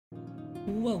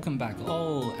Welcome back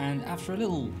all, and after a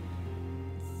little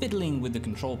fiddling with the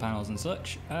control panels and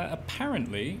such,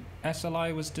 apparently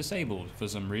SLI was disabled for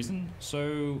some reason,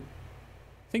 so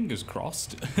fingers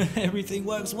crossed, everything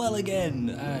works well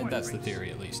again. That's the theory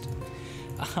at least.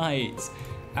 Alright,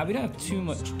 we don't have too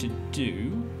much to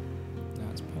do.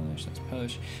 That's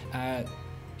Polish.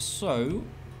 So,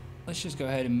 let's just go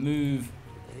ahead and move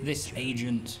this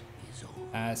agent,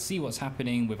 see what's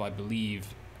happening with, I believe,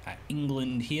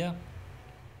 England here.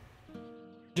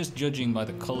 Just judging by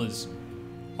the colours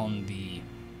on the...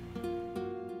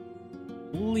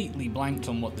 completely blanked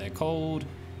on what they're called.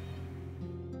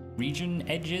 Region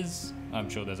edges? I'm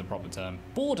sure there's a proper term.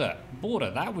 Border,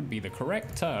 that would be the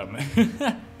correct term.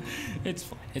 It's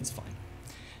fine.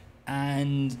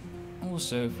 And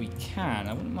also, if we can,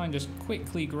 I wouldn't mind just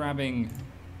quickly grabbing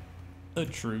a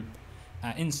troop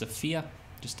in Sofia,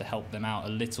 just to help them out a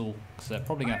little, because they're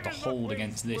probably going to have to hold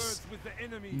against this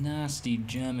nasty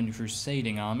German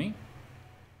crusading army.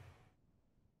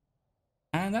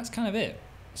 And that's kind of it.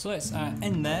 So let's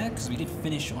end there, because we did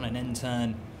finish on an end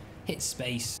turn, hit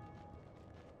space.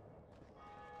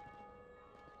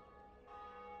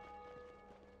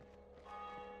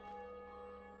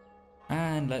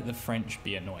 And let the French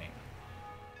be annoying.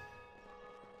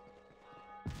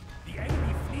 The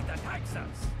enemy fleet attacks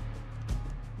us.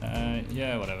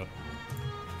 Yeah, whatever.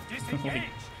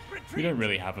 We don't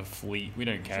really have a fleet. We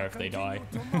don't care if they die.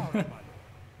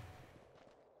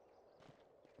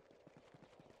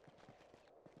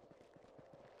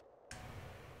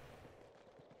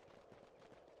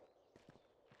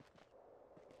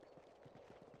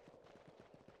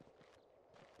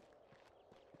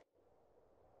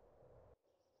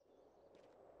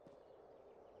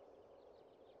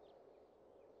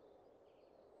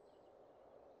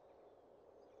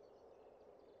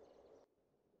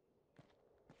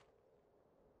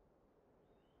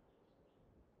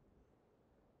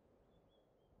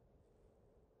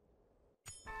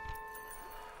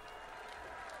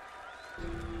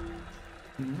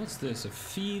 What's this? A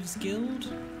thieves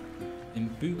guild in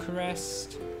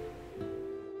Bucharest?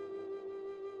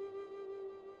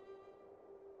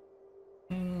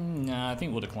 Nah, I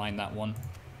think we'll decline that one.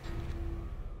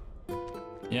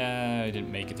 Yeah, I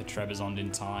didn't make it to Trebizond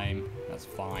in time. That's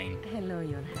fine. Hello,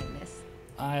 Your Highness.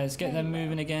 Let's get them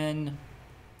moving again.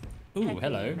 Ooh,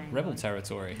 hello, rebel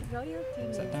territory.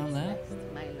 Is that down there?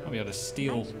 I'll be able to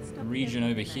steal a region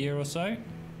over here or so.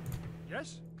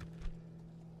 Yes?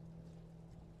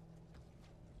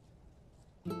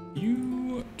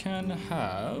 You can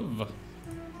have...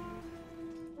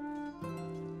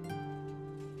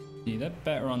 See, they're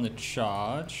better on the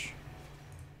charge.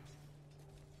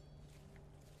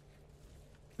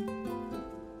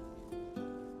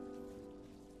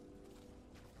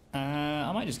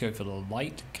 I might just go for the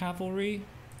light cavalry.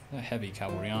 They're heavy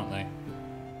cavalry, aren't they?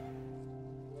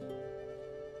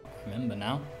 Remember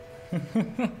now.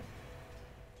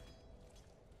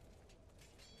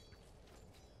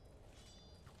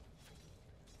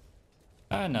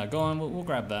 No, go on, we'll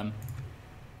grab them.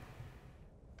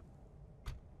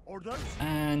 Orders?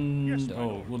 And,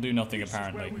 oh, we'll do nothing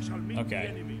apparently.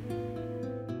 Okay.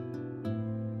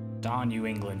 Darn you,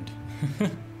 England.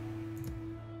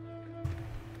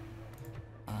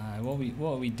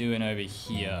 What are we doing over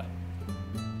here?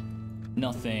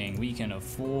 Nothing. We can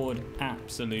afford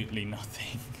absolutely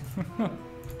nothing. My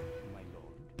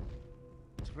lord.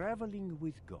 Traveling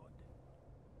with God.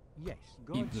 Yes,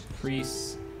 God. Keep the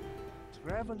priests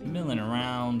Traveling milling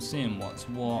around, seeing what's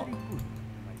what. Very good,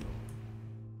 my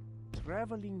lord.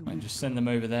 Traveling Might with just send them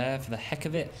over there for the heck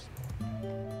of it.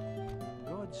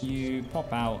 God's You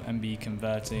pop out and be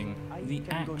converting the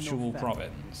can go no actual further.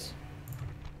 province.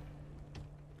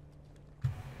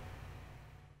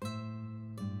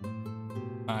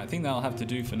 I think that'll have to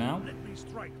do for now. Let me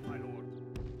strike, my lord.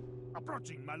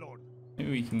 Approaching, my lord. Maybe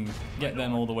we can get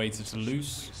them all the way to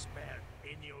Toulouse. Spare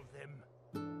any of them.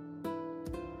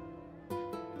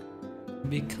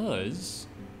 Because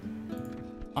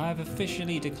I've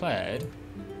officially declared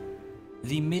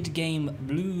the mid-game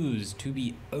blues to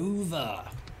be over.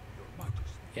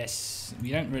 Yes,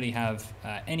 we don't really have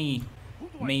any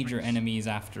major enemies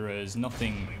after us,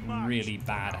 nothing really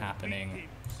bad happening.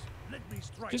 Let me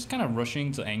strike. Just kind of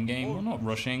rushing to endgame. Well, not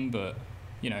rushing, but,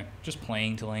 you know, just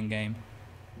playing till endgame.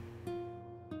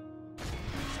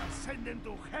 Shall send them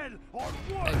to hell or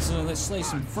worse. Excellent, let's slay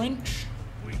some French.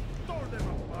 We tore them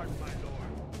apart, my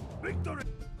lord. Victory.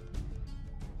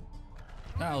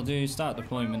 That'll do, start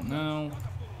deployment now.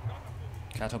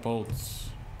 Catapults.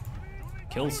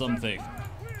 Kill something.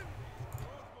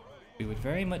 We would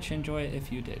very much enjoy it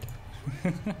if you did.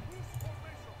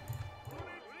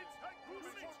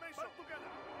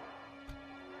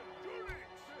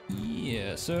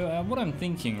 Yeah, so what I'm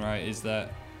thinking, right, is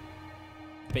that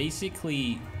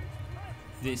basically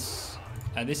this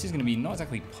is going to be not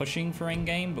exactly pushing for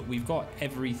endgame, but we've got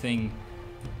everything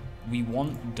we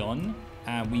want done.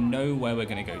 We know where we're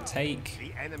going to go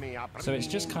take. So it's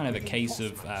just kind of a case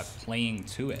of playing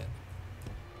to it.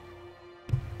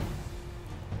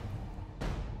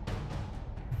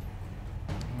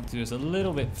 I'll do this a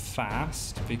little bit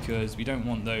fast because we don't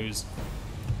want those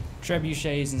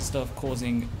trebuchets and stuff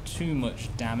causing too much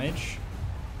damage.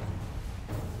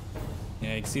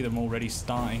 Yeah, you can see them already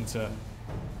starting to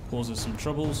cause us some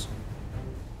troubles.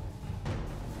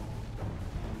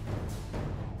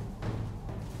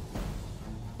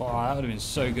 Oh, that would have been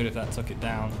so good if that took it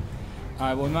down.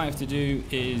 Alright, what we might have to do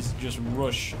is just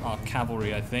rush our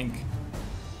cavalry, I think.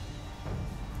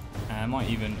 And I might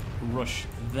even rush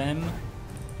them.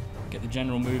 Get the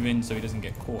general moving so he doesn't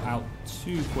get caught out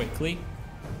too quickly.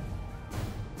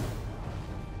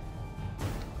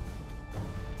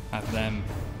 Have them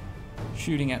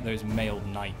shooting at those mailed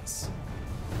knights.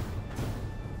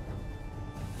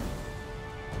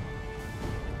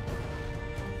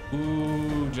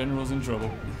 Ooh, general's in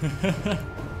trouble.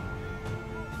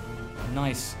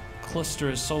 Nice cluster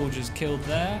of soldiers killed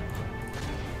there.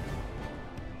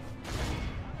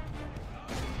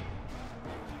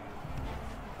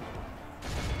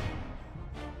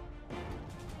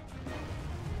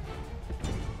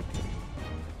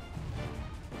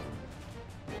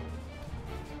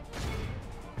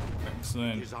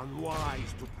 It is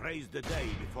unwise to praise the day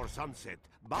before sunset,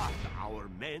 but our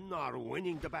men are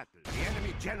winning the battle. The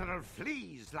enemy general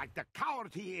flees like the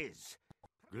coward he is.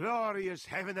 Glorious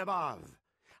heaven above.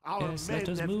 Our men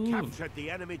have captured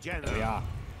the enemy general. There we are.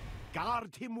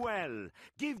 Guard him well.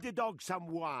 Give the dog some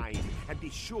wine, and be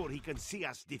sure he can see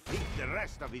us defeat the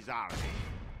rest of his army.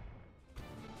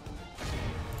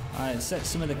 Alright, set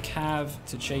some of the cav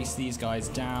to chase these guys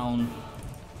down,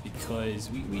 because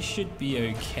we should be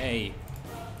okay.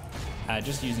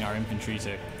 Just using our infantry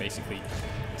to basically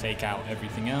take out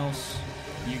everything else.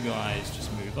 You guys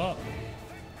just move up.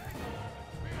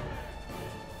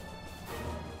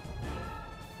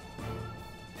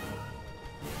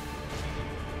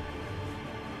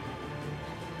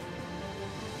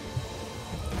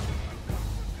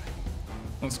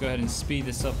 Let's go ahead and speed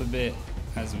this up a bit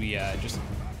as we just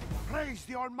Praise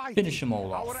the Almighty. Finish them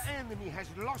all off. Our enemy has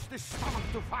lost his stomach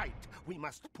to fight. We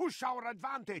must push our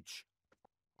advantage.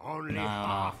 Only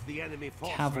half the enemy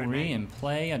force cavalry remain. in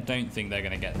play. I don't think they're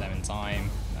going to get them in time.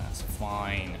 That's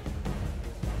fine.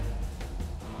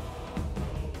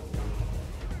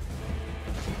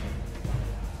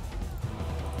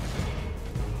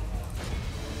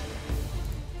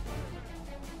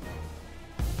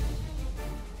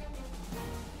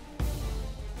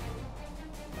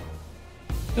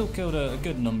 Still killed a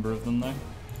good number of them though.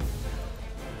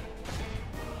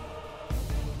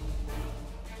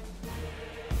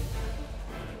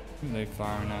 Who are they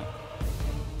firing at?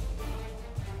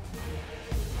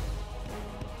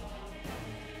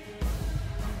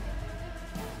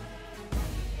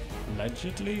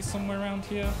 Allegedly somewhere around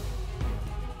here.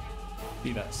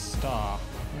 See that star?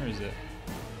 Where is it?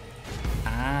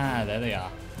 Ah, there they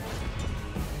are.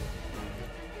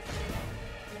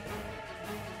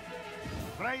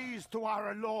 Praise to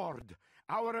our Lord.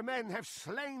 Our men have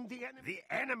slain the enemy. The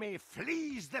enemy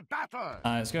flees the battle.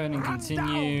 Let's go ahead and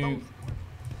continue.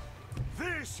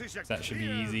 This is a That should be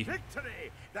clear easy.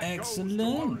 victory that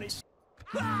Excellent.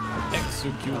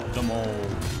 Execute them all.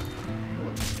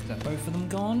 Is that both of them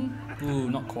gone?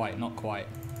 Ooh, not quite, not quite.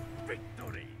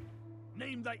 Victory.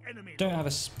 Name thy enemy. Don't have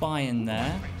a spy in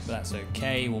there, but that's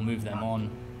okay. We'll move them on.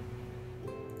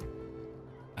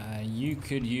 You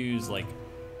could use like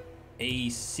a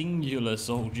singular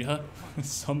soldier,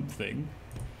 something.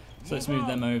 So let's move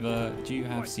them over. Do you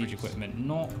have siege equipment?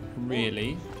 Not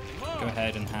really. Go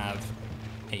ahead and have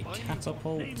a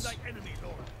catapult. They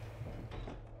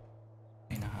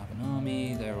now have an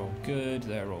army. They're all good.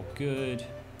 They're all good.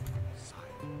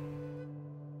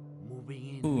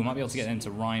 Ooh, might be able to get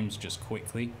into Rhymes just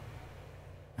quickly.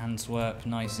 Antwerp,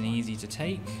 nice and easy to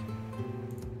take.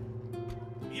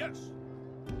 Yes.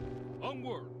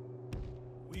 Onward.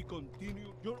 We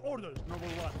continue your orders, noble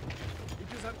one.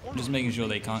 It is an honor. Just making sure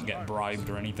they can't get bribed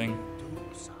or anything.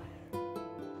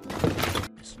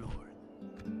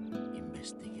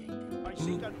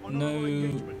 Ooh,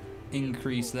 no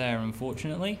increase there,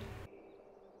 unfortunately.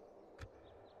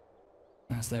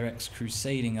 That's their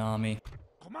ex-crusading army.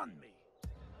 Command me.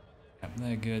 Yep,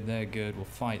 they're good, they're good. We'll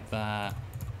fight that.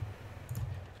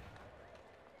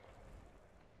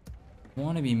 I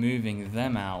want to be moving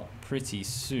them out pretty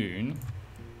soon.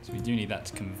 So we do need that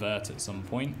to convert at some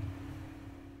point.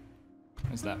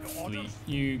 Where's that fleet?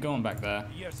 You go on back there.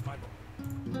 Yes, my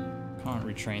lord. Can't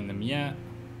retrain them yet.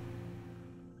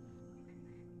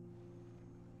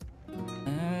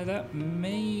 That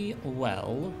may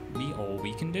well be all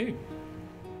we can do.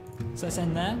 So let's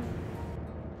end there.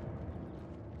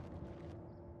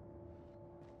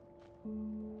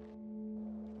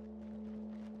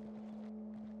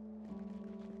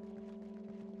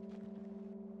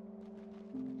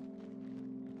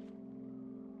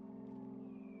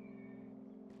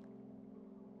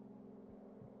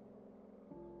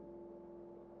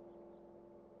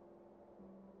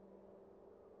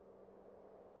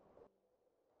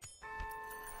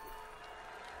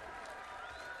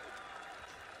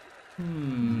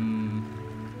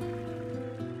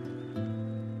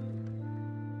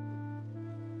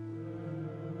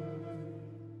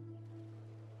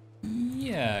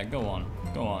 Yeah, go on.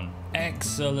 Go on.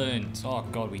 Excellent. Oh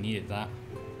god, we needed that.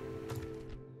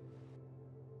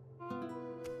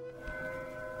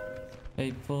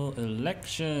 Papal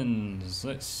elections.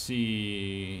 Let's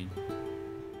see.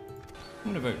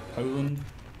 I'm gonna vote Poland.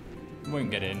 Won't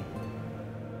get in.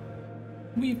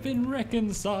 We've been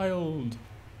reconciled.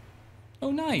 Oh,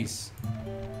 nice.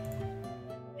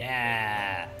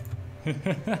 Yeah.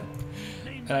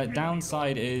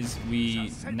 Downside is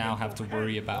we now have to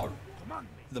worry about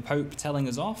the Pope telling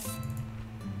us off.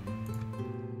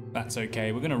 That's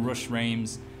okay. We're going to rush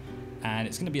Reims, and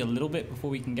it's going to be a little bit before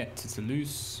we can get to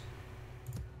Toulouse.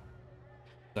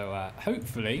 So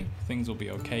hopefully things will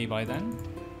be okay by then.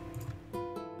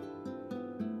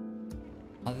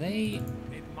 Are they...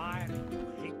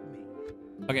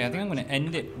 Okay, I think I'm going to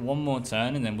end it one more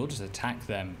turn and then we'll just attack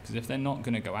them. Because if they're not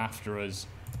going to go after us,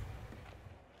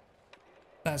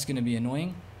 that's going to be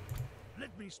annoying.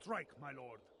 Let me strike, my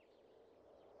lord.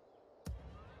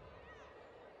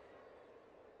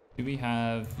 Do we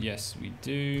have... Yes, we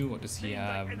do. What does he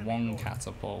have? One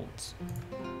catapult.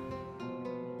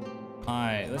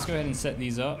 Alright, let's go ahead and set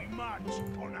these up.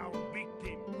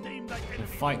 We'll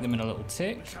fight them in a little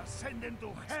tick.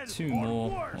 2 more.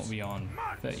 What are we on?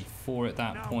 34 at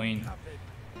that point.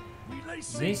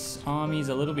 This army's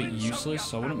a little bit useless,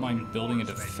 so I wouldn't mind building a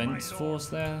defense force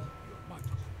there.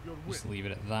 Just leave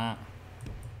it at that.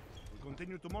 We'll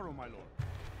continue tomorrow, my lord.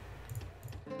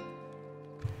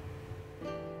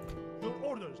 Your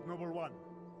orders, noble one.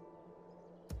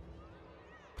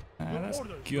 That's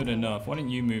good enough. Why don't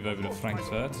you move over to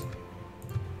Frankfurt?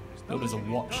 Build as a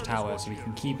watchtower so we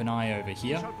can keep an eye over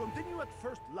here.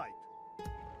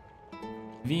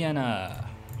 Vienna,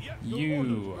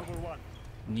 you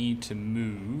need to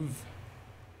move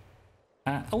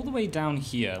all the way down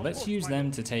here. Let's use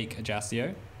them to take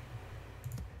Ajaccio.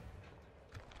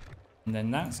 And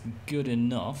then that's good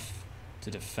enough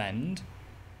to defend.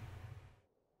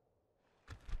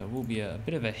 There will be a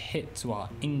bit of a hit to our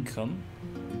income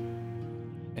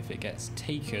if it gets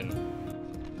taken.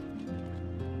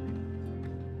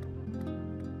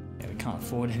 Yeah, we can't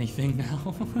afford anything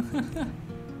now.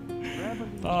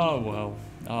 Oh well.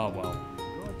 Oh well.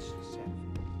 God's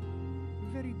servant.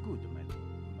 Very good,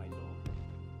 my lord.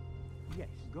 Yes,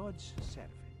 God's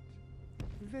servant.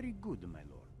 Very good, my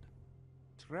lord.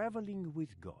 Traveling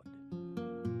with God.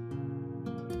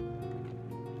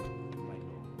 My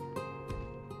lord.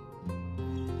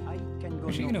 I can go.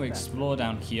 Actually, going to explore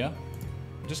down here.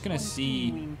 I'm just going to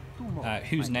see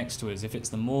who's next to us. If it's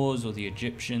the Moors or the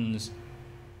Egyptians.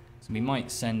 So we might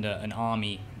send an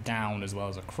army down as well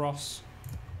as across.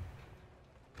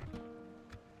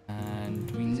 And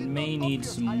we may need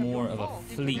some more of a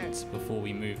fleet before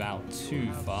we move out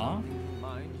too far.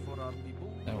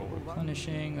 They're all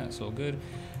replenishing, that's all good.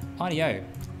 Rightio,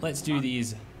 let's do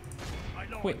these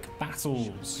quick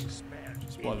battles.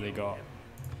 What have they got?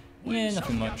 Yeah,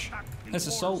 nothing much. Let's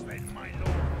assault.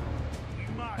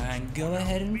 And go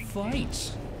ahead and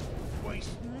fight.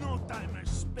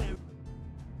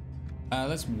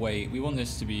 Let's wait. We want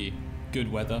this to be good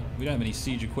weather. We don't have any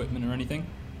siege equipment or anything.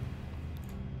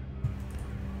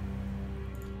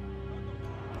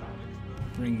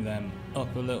 Bring them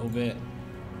up a little bit.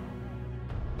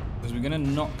 Because we're going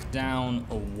to knock down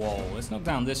a wall. Let's knock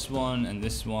down this one and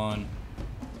this one.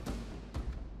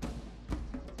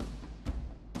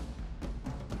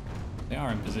 They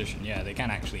are in position. Yeah, they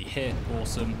can actually hit.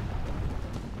 Awesome.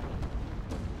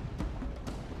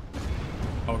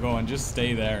 Oh, go on. Just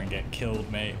stay there and get killed,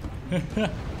 mate.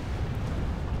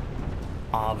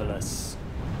 Marvelous.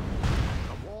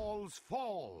 The walls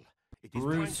fall. It is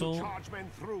Brutal. time to charge men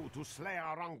through to slay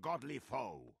our ungodly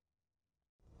foe.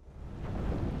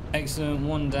 Excellent.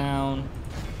 One down.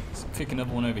 Let's kick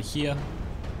another one over here.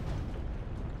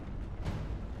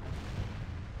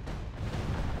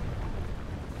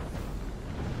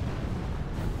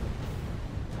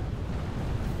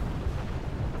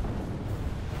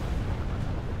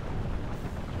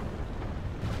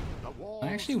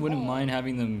 actually wouldn't mind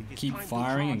having them keep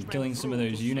firing and killing some of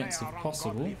those units if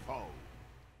possible.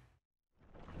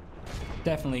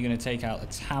 Definitely going to take out the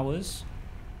towers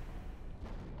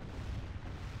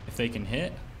if they can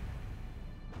hit.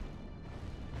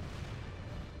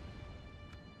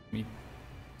 We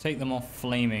take them off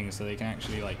flaming so they can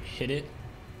actually like hit it.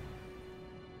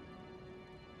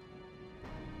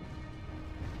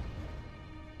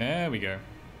 There we go.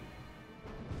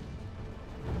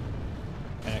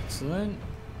 Excellent.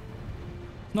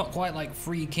 Not quite like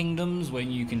Free Kingdoms where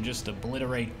you can just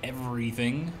obliterate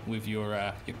everything with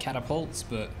your catapults,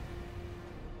 but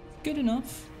good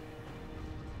enough.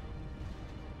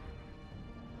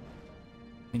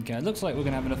 Okay, it looks like we're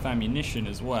gonna have enough ammunition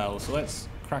as well, so let's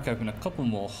crack open a couple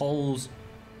more holes.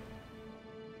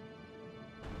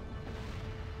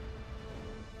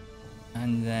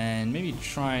 And then maybe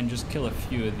try and just kill a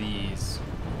few of these.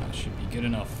 That should be good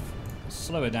enough.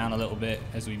 Slow it down a little bit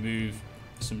as we move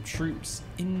some troops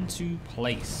into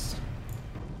place.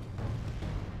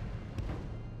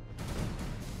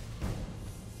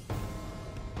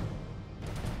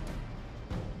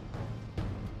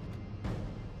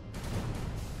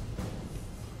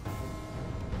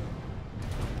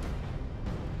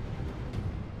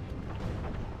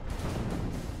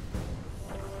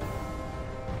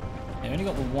 Yeah, only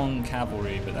got the one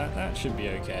cavalry, but that should be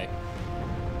okay.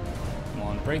 Come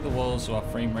on, break the walls so our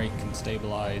frame rate can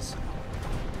stabilize.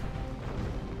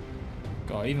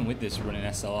 God, even with this running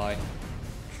SLI,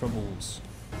 troubles.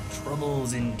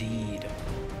 Troubles indeed.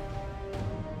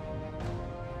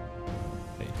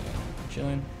 There you go.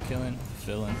 Chilling, killing,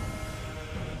 filling.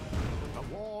 The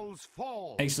walls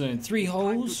fall. Excellent. 3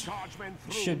 holes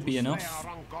should be enough.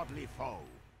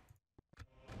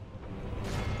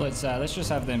 Let's just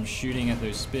have them shooting at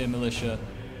those spear militia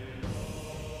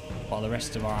while the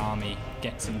rest of our army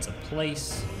gets into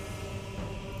place.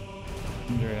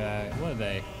 Under what are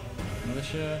they?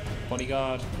 Militia,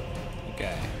 bodyguard.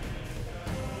 Okay.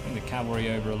 Bring the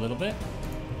cavalry over a little bit.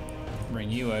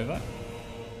 Bring you over.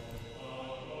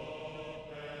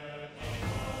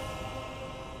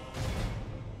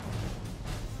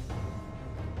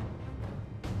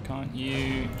 Can't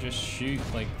you just shoot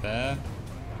like there?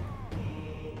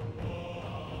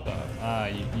 Oh,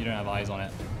 you don't have eyes on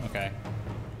it. Okay.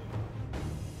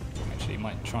 Actually,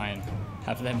 might try and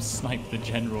have them snipe the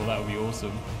general. That would be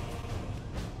awesome.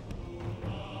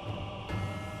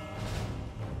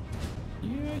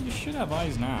 Yeah, you should have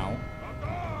eyes now.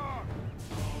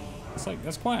 It's like,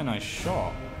 that's quite a nice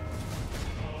shot.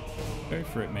 Go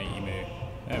for it, matey moo.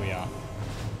 There we are.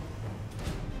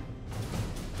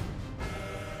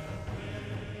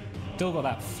 Still got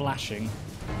that flashing.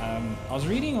 I was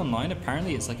reading online,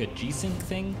 apparently it's like a G-Sync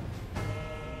thing.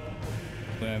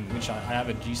 Which I have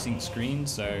a G-Sync screen,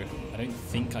 so I don't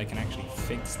think I can actually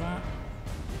fix that.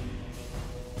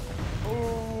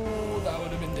 Oh, that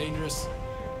would have been dangerous.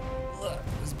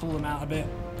 Let's pull them out a bit.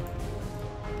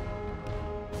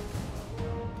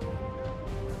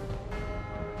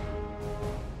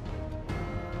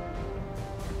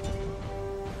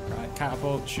 Right,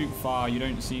 catapult, shoot far. You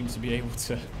don't seem to be able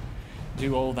to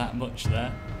do all that much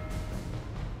there.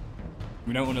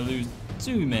 We don't want to lose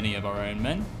too many of our own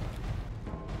men.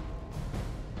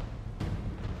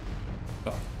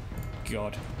 Oh,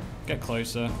 God. Get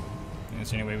closer. I think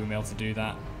that's the only way we'll be able to do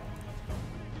that.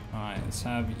 Alright, let's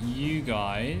have you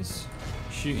guys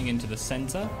shooting into the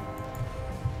center.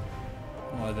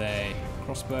 What are they?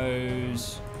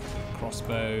 Crossbows,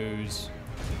 crossbows,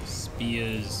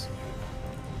 spears.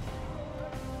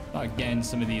 Start getting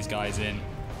some of these guys in.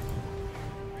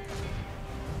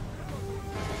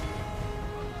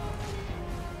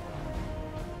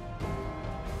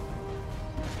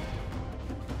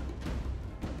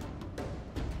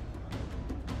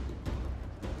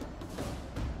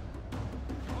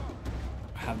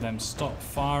 Have them stop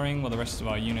firing while the rest of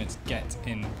our units get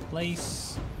in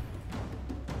place.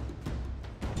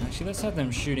 Actually, let's have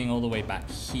them shooting all the way back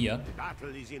here. The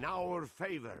battle is in our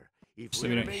favor. If So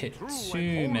we don't hit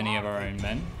too many of our own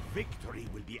men. Victory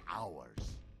will be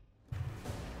ours.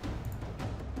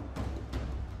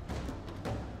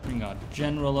 Bring our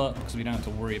general up because we don't have to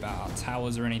worry about our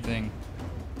towers or anything.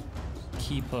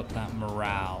 Keep up that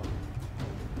morale.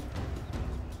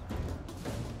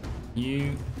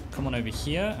 You come on over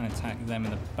here and attack them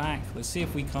in the back. Let's see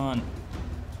if we can't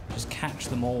just catch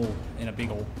them all in a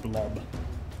big old blob.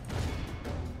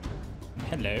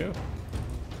 Hello.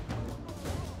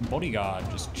 Bodyguard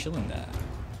just chilling there.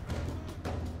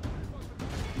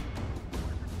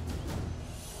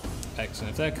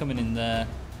 Excellent. If they're coming in there,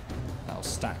 that'll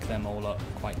stack them all up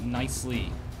quite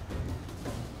nicely.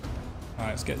 Alright,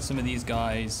 let's get some of these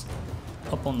guys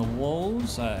up on the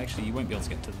walls. Actually, you won't be able to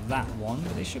get to that one,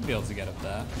 but they should be able to get up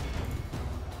there.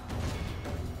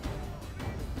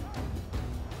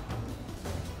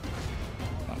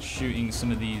 Start shooting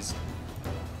some of these,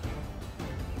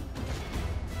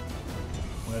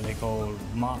 what are they called?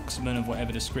 Marksmen of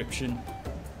whatever description.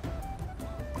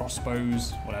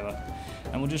 Crossbows, whatever.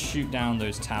 And we'll just shoot down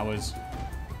those towers.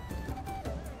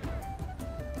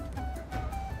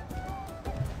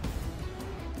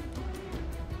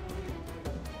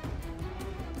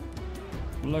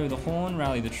 Blow the horn,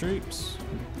 rally the troops.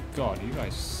 God, you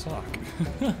guys suck.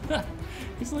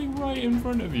 It's like right in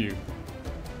front of you.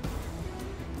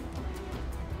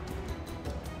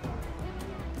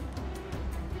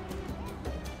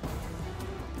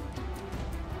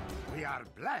 We are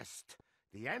blessed.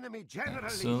 The enemy general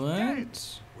is Excellent. dead.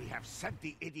 We have sent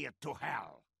the idiot to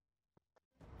hell.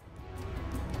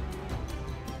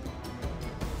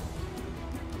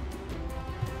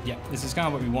 Yeah, this is kind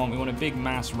of what we want. We want a big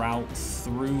mass route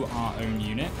through our own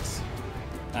units.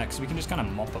 Because we can just kind of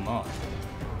mop them up.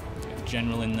 Get a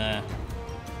general in there.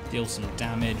 Deal some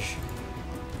damage.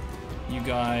 You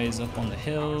guys up on the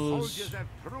hills.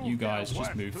 You guys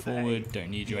just move forward. Don't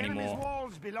need you anymore. The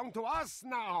walls belong to us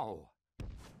now.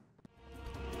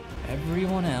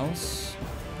 Everyone else,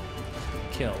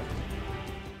 kill.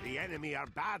 The enemy are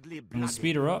badly bloody. And we'll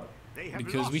speed her up, They have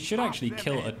because we lost should half actually their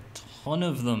kill a men. ton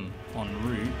of them en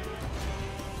route.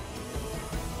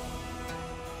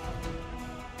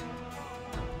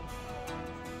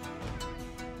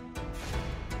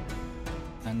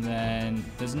 And then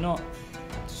there's not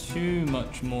too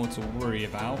much more to worry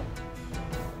about.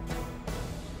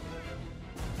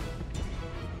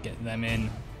 Get them in,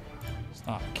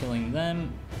 start killing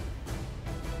them.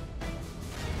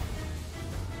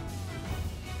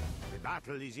 The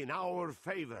battle is in our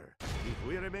favor. If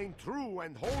we remain true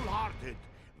and wholehearted,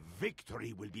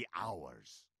 victory will be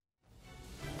ours.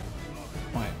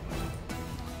 Right.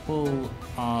 Pull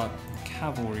our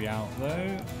cavalry out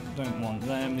though. Don't want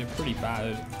them, they're pretty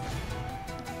battered.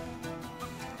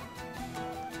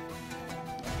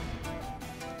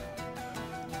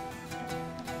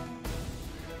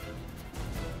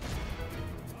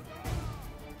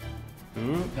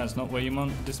 Ooh, that's not where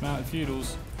you dismounted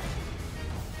feudals.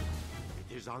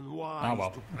 It is unwise Ah,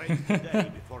 well. to praise the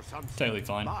day before sunset. Totally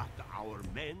fine. But our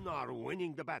men are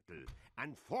winning the battle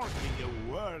and forging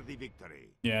a worthy victory.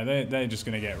 Yeah, they're just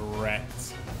gonna get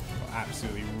wrecked.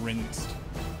 Absolutely rinsed.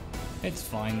 It's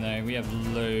fine though, we have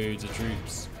loads of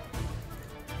troops.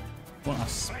 Want our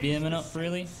spearmen up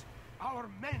really? Our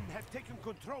men have taken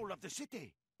control of the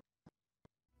city.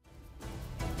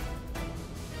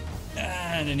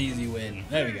 And an easy win.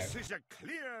 There we go. This is a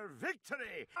clear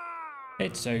victory.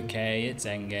 It's okay, it's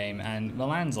endgame, and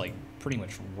Milan's like pretty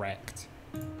much wrecked.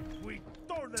 We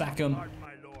tore them Attack 'em. apart,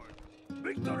 my lord.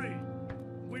 Victory!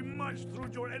 We marched through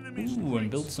your enemy's Ooh,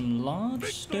 and built some large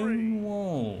Victory! stone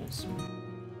walls.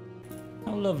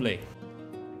 How lovely.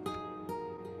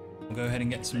 We'll go ahead and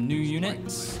get some new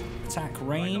units. Attack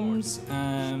Reims,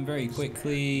 very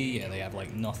quickly. Yeah, they have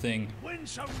like nothing. When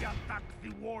shall we attack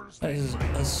the walls? That is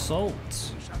assault.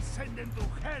 We shall send them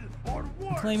to hell or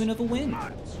worse. Claim another win.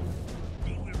 March.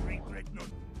 You will regret not.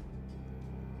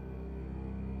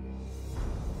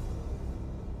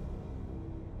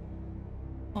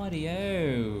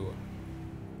 Audio.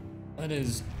 Let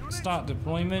us start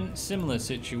deployment. Similar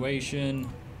situation.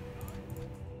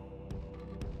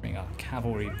 Bring our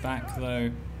cavalry back though.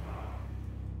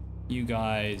 You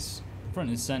guys front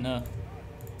and center.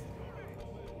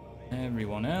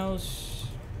 Everyone else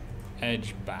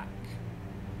edge back.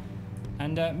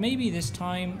 And maybe this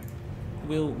time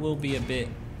we'll be a bit,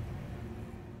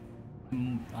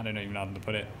 I don't even know how to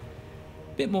put it,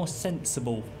 a bit more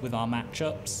sensible with our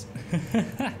matchups.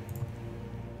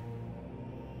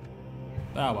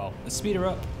 Ah well, let's speed her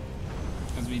up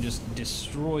as we just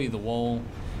destroy the wall.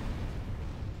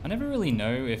 I never really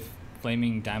know if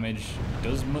flaming damage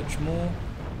does much more.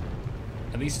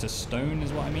 At least a stone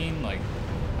is what I mean. Like,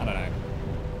 I don't know.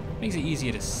 Makes it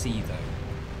easier to see though.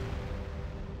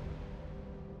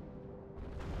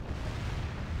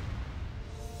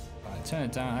 Right, turn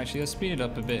it down. Actually, let's speed it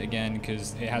up a bit again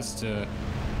because it has to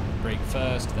break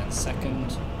first, then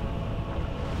second.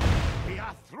 We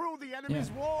are through the enemy's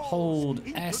Yeah. walls. Hold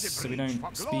Into S the so we breach don't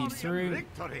for speed glory and through.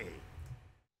 Victory.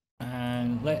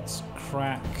 And let's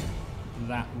crack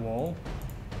that wall.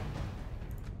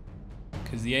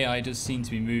 Because the AI does seem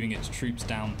to be moving its troops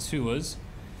down to us.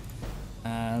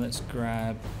 Let's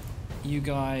grab you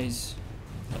guys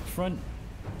up front.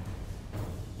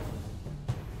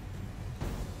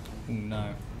 Ooh,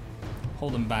 no.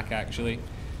 Hold them back, actually.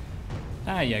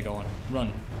 Ah, yeah, go on.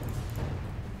 Run.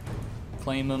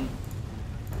 claim them.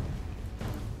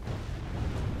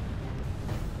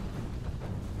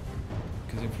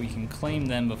 Because if we can claim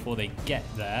them before they get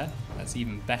there, that's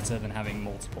even better than having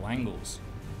multiple angles.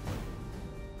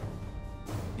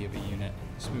 The other unit.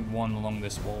 Let's move one along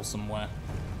this wall somewhere.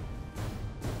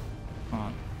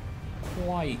 Can't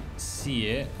quite see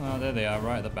it. Oh, there they are,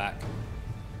 right at the back.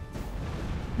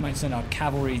 Might send our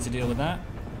cavalry to deal with that.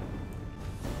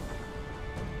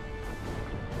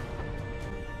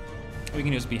 We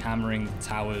can just be hammering the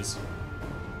towers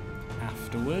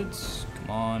afterwards. Come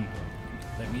on,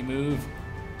 let me move.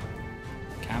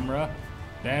 Camera.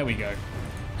 There we go.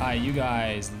 Hi, you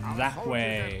guys, that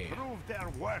way. Their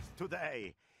worth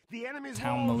today. The enemy's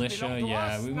Town walls militia, belong to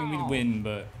yeah, us we'd now. win,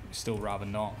 but still rather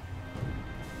not.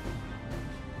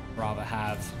 Rather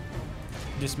have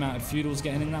dismounted feudals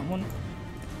getting in that one.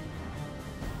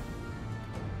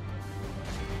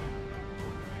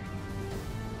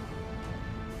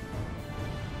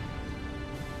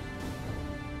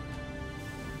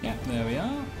 Yeah, there we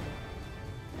are.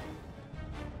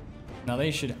 Now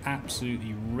they should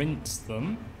absolutely rinse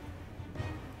them.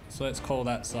 So let's call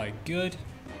that side good.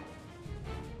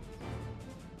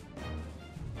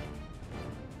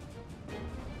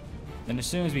 And as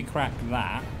soon as we crack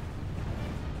that,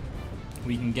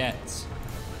 we can get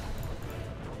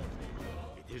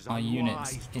our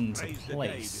units into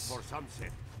place. Before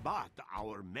sunset, but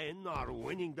our men are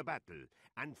winning the battle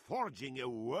and forging a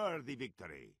worthy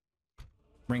victory.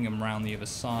 Bring them round the other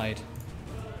side.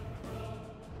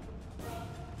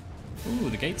 Ooh,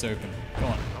 the gate's open. Go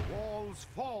on. The walls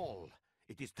fall.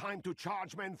 It is time to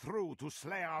charge men through to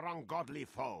slay our ungodly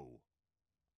foe.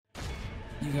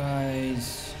 You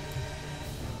guys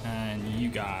and you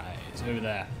guys over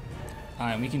there.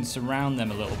 Alright, we can surround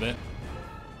them a little bit,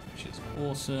 which is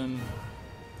awesome.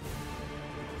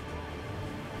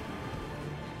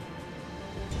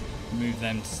 Move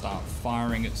them to start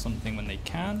firing at something when they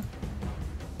can.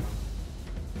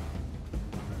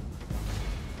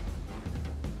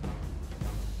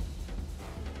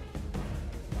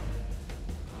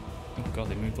 Oh god,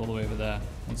 they moved all the way over there.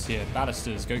 Let's see it.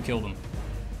 Balisters, go kill them.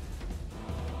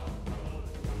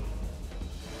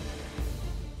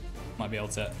 Might be able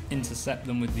to intercept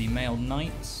them with the mailed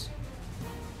knights.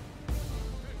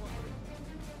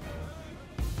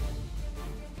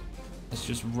 Let's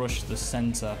just rush the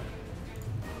center.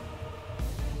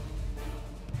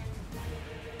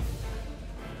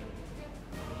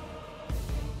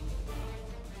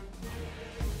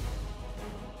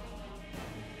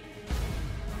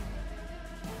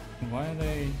 Why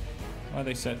are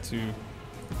they set to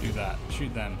do that?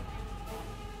 Shoot them.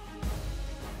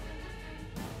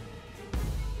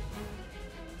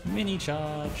 Mini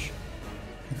charge.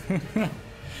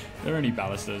 They're only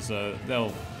ballistas, so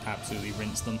they'll absolutely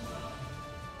rinse them.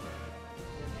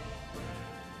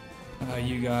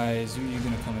 You guys, who are you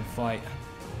gonna come and fight?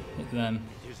 Hit them.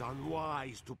 It is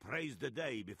unwise to praise the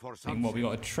day before I sunset. think what we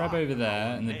got a Treb over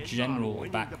there and the general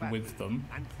back with them.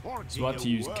 So we'll have to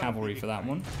use cavalry for that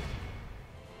one.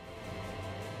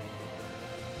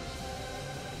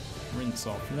 Rinse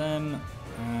off them.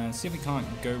 And see if we can't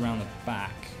go around the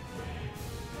back.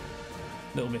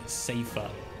 A little bit safer.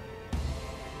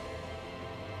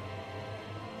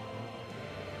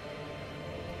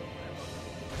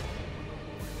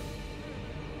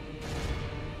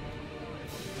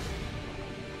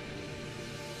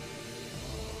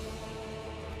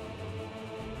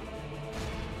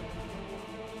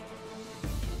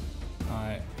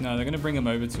 Alright, no, they're going to bring them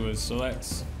over to us, so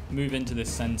let's move into this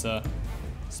center,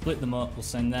 split them up, we'll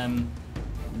send them.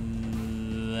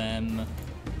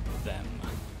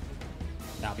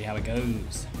 That'll be how it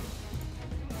goes.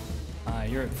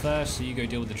 You're at first, so you go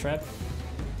deal with the Treb.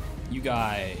 You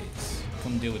guys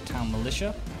come deal with town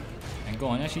militia. And go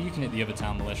on, actually you can hit the other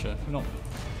town militia. No,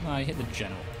 you hit the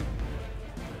general.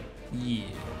 Yeah,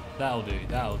 that'll do,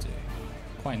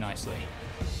 quite nicely.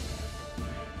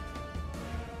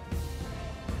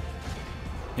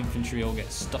 Infantry all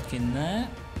get stuck in there.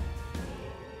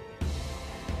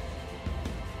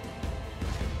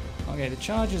 Okay, the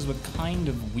charges were kind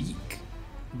of weak,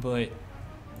 but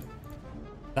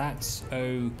that's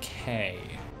okay.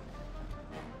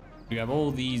 We have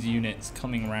all these units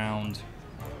coming round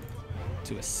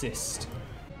to assist.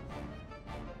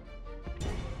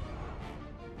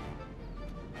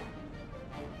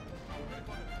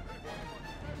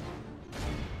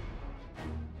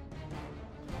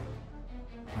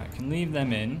 I can leave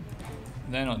them in.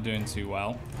 They're not doing too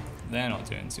well.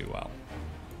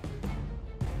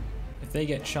 If they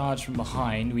get charged from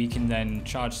behind, we can then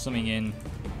charge something in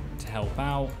to help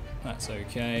out. That's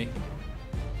okay.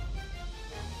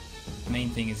 Main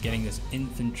thing is getting this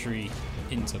infantry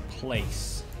into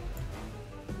place.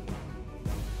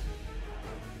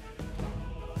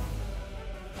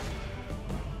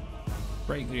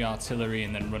 Break the artillery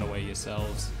and then run away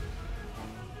yourselves.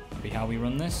 That'll be how we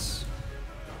run this.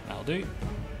 That'll do.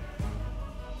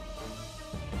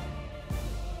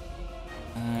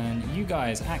 And you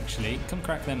guys actually come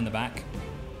crack them in the back.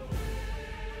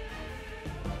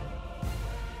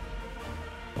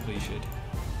 Probably should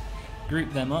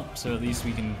group them up so at least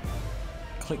we can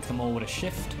click them all with a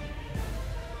shift.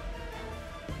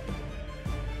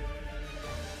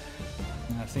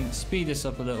 And I think speed this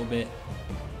up a little bit.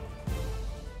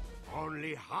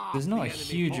 Only half There's not the a enemy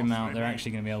huge force amount they're remains.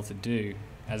 actually going to be able to do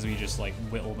as we just like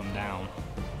whittle them down.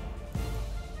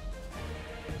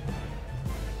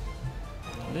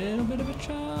 A little bit of a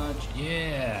charge.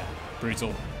 Yeah.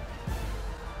 Brutal.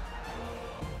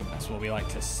 That's what we like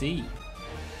to see.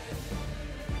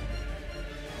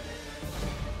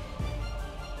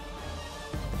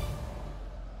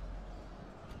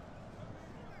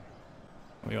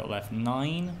 We got left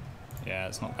 9. Yeah,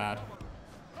 it's not bad.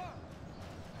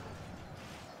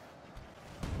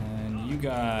 And you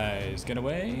guys get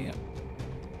away.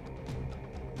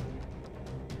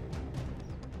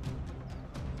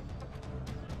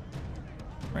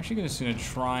 We're actually just going to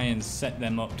try and set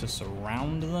them up to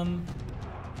surround them.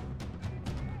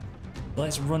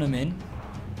 Let's run them in.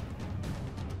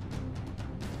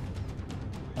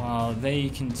 While they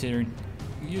continue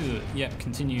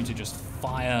to just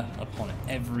fire upon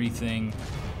everything.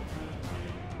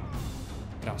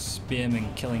 Our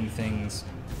spearmen killing things.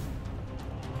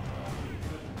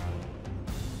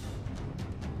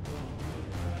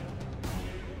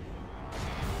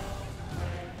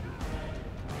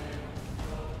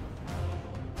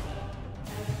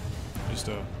 Just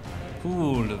a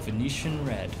pool of Venetian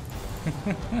red.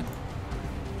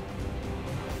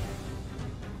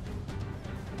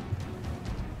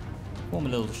 Form a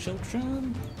little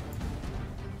schildtron.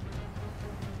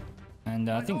 And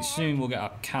I think soon we'll get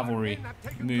our cavalry Men have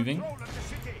taken moving. control of the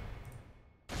city.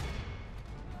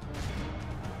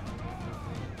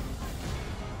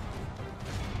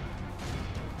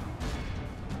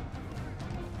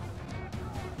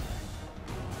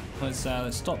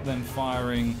 Let's stop them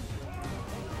firing.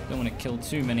 Don't want to kill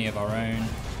too many of our own.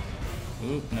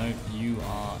 Oop, no, you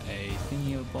are a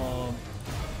thingy-o-bob.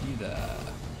 You there.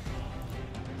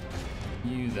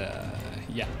 You there.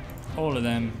 Yeah, all of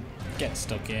them get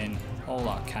stuck in. All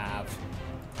our cav.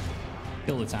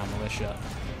 Kill the town militia.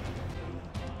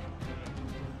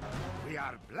 We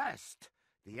are blessed.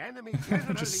 The enemy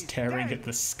general Just is staring dead. at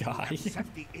the sky.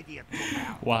 Accept the idiot to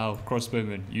hell. Wow,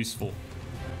 crossbowman, useful.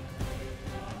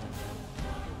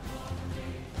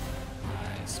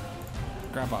 Nice.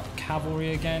 Grab our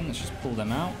cavalry again. Let's just pull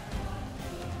them out.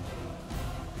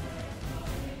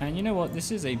 And you know what?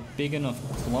 This is a big enough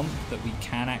clump that we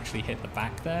can actually hit the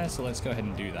back there. So let's go ahead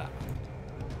and do that.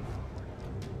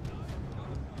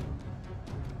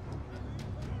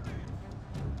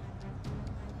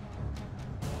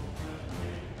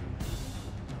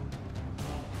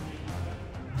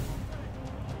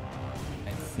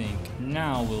 I think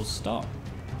now we'll stop.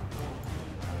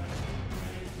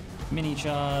 Mini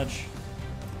charge.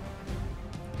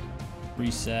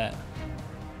 Reset.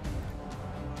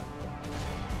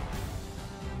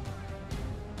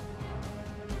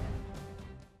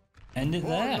 End it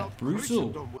there. All of Brutal.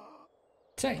 Christendom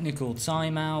Technical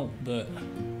timeout, but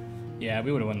yeah,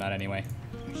 we would have won that anyway.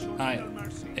 Show Alright, their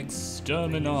mercy.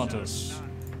 exterminatus.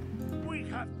 We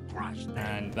have crushed them.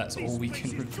 And that's This all we place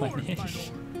can is yours,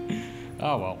 replenish. my lord.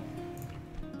 Oh well.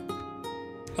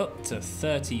 Up to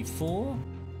 34.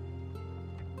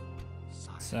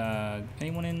 So,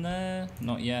 anyone in there?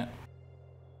 Not yet.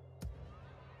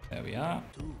 There we are.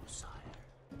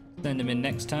 Send him in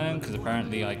next turn, because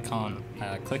apparently I can't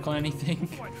click on anything.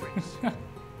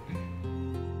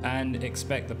 And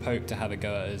expect the Pope to have a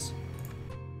go at us.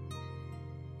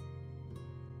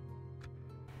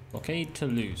 Blockade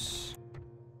Toulouse.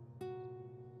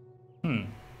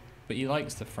 But he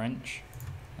likes the French.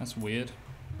 That's weird.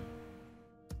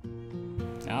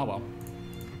 Ah well.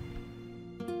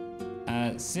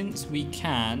 Since we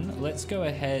can, let's go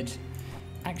ahead.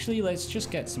 Actually, let's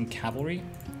just get some cavalry.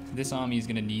 This army is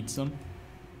going to need some.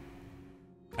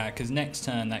 Because next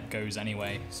turn that goes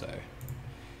anyway, so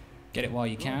get it while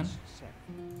you can.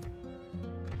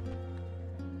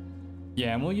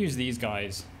 Yeah, and we'll use these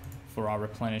guys for our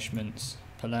replenishments.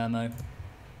 Palermo.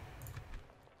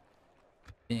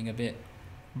 Being a bit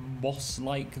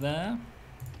boss-like there.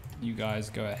 You guys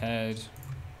go ahead.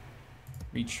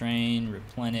 Retrain,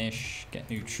 replenish, get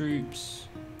new troops.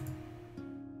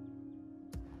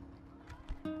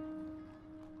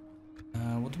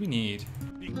 we need?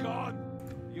 Be gone!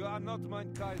 You are not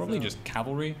mine, Kaiser. Probably just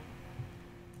cavalry.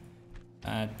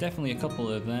 Definitely a couple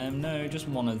of them. No, just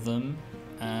one of them.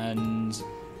 And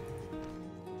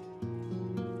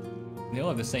they all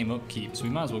have the same upkeep, so we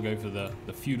might as well go for the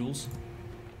feudals.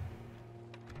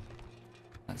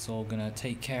 That's all gonna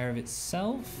take care of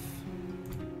itself.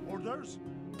 Orders?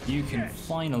 You can Yes.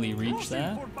 finally reach Crossing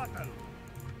there. for battle.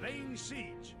 Laying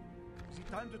siege. Is it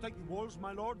time to take the walls,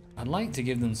 my lord? I'd like to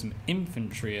give them some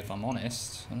infantry if I'm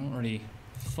honest. I'm not really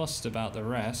fussed about the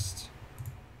rest.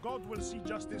 God will see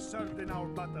justice served in our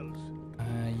battles.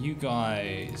 You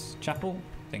guys, chapel,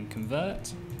 then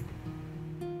convert.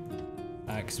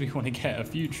 Because we want to get a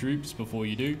few troops before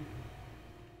you do.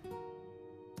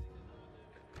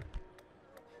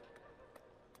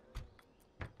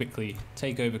 Quickly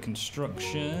take over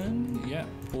construction. Yeah,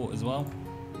 port as well.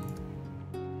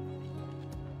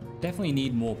 Definitely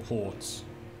need more ports.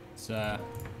 It's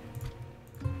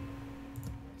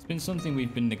been something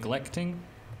we've been neglecting.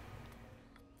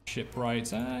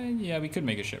 Shipwrights, yeah, we could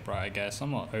make a shipwright, I guess.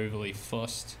 I'm not overly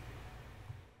fussed.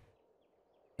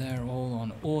 They're all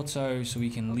on auto, so we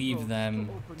can leave them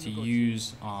to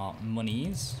use our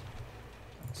monies.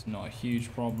 It's not a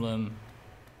huge problem.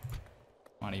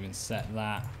 Might even set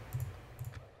that.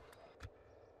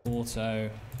 Auto,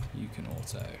 you can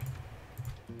auto.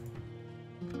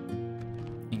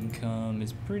 Income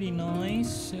is pretty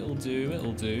nice. It'll do,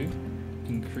 it'll do.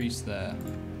 Increase their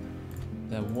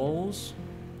walls.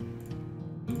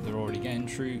 Ooh, they're already getting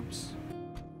troops.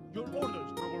 Your orders,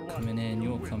 noble one. Coming in,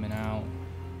 you're coming out.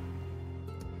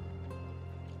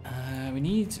 We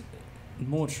need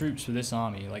more troops for this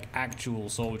army, like actual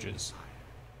soldiers.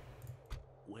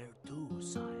 Where to,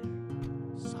 sire?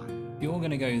 Sire. You're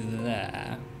gonna go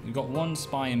there. We've got one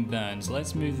spy in Bern, so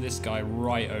let's move this guy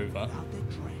right over. Without a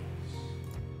trace,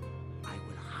 I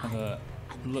will Have a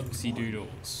look-see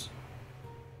doodles.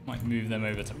 Might move them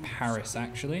over to Paris,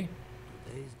 actually.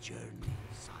 today's journey,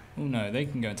 sire. Oh no, they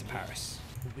can go into Paris.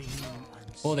 Wing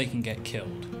and Or they can get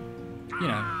killed. You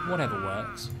know, whatever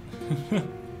works. where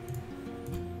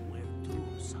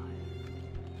to, sire?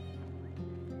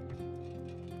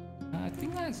 I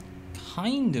think that's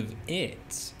kind of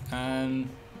it.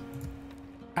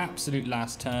 Absolute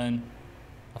last turn.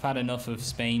 I've had enough of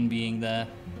Spain being there.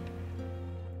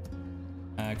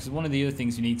 Because one of the other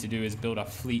things we need to do is build our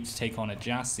fleet to take on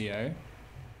Ajaccio.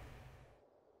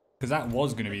 Because that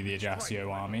was going to be the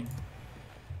Ajaccio army.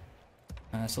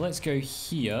 So let's go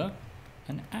here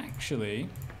and actually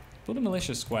build a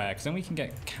militia square, because then we can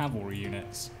get cavalry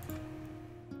units.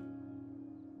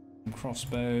 Some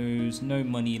crossbows, no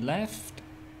money left.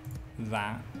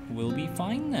 That will be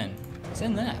fine then. It's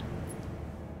in there.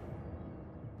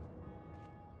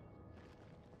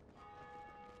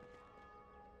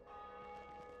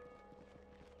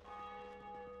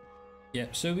 Yeah,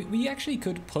 so we actually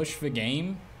could push the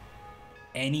game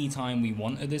anytime we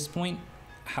want at this point.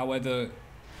 However,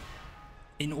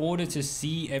 in order to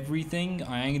see everything,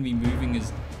 I am going to be moving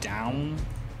us down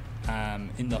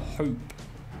in the hope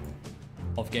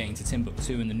of getting to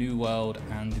Timbuktu in the New World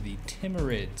and the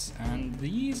Timurids. And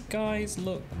these guys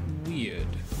look weird.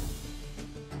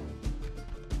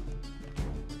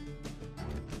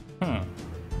 Huh.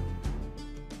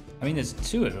 I mean, there's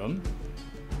two of them.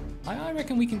 I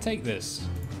reckon we can take this.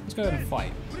 Let's go ahead and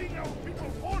fight. Bring our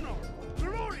people honor,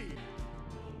 glory.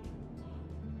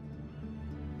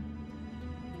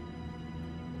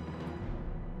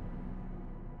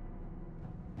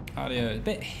 A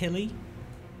bit hilly,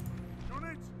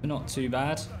 Units, but not too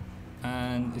bad.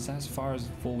 And is that as far as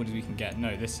forward as we can get?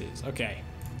 No, this is. Okay.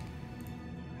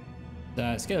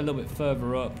 Let's get a little bit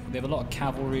further up. They have a lot of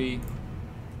cavalry,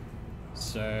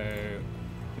 so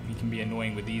we can be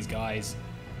annoying with these guys.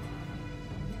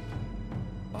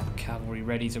 Our cavalry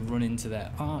ready to run into their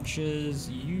archers.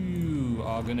 You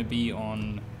are going to be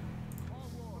on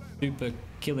super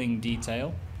killing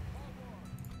detail.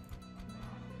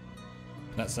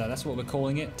 That's what we're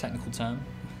calling it, technical term.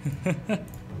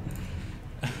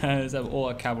 So all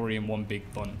our cavalry in one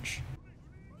big bunch.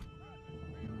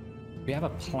 We have a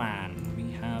plan.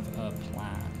 We have a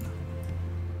plan.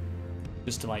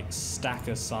 Just to like stack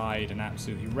aside and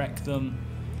absolutely wreck them.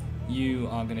 You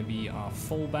are going to be our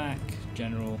fallback,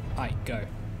 General. Alright, go.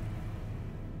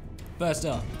 First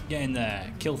up, get in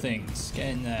there, kill things,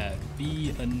 get in there,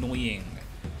 be annoying.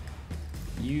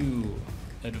 You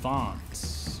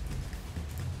advance.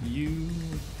 You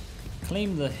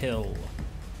claim the hill.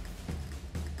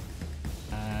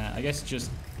 I guess just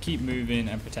keep moving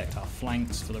and protect our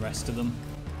flanks for the rest of them.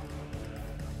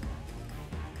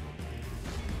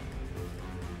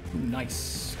 Ooh,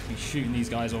 nice. We're shooting these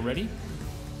guys already.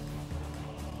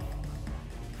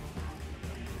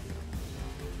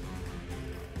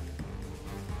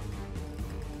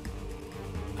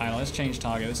 Alright, let's change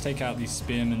target. Let's take out these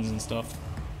spearmen and stuff.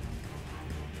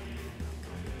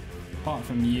 Apart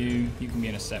from you, you can be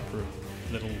in a separate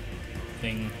little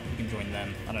thing. You can join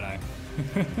them. I don't know.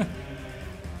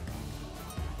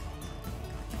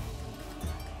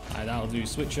 Alright, that'll do.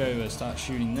 Switch over, start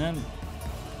shooting them.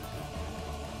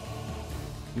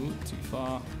 Ooh, too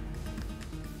far.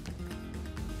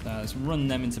 Let's run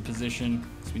them into position,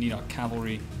 because we need our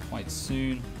cavalry quite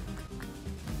soon.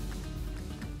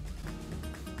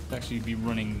 Let's actually be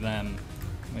running them.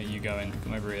 Where are you going?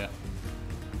 Come over here.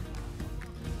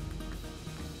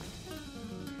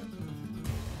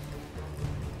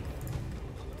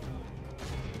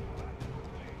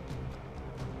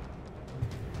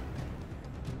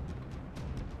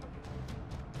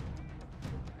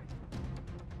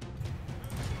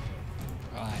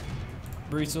 Right.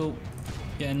 Brutal.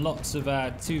 Getting lots of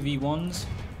 2v1s.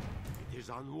 It is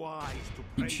unwise to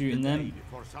Keep praise shooting the them. day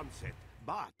before sunset,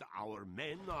 but our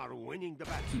men are winning the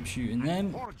battle. Keep shooting and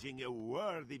them. forging a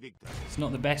worthy victory. It's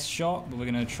not the best shot, but we're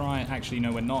going to try. Actually,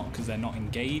 no, we're not, because they're not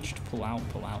engaged. Pull out,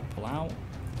 pull out, pull out.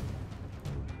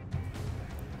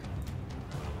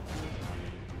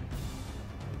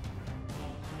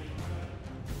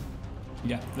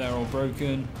 Yeah, they're all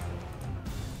broken.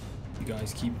 You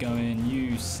guys keep going.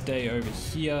 You stay over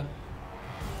here.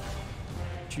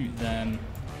 Shoot them.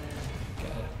 Get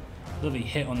a lovely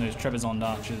hit on those Trebizond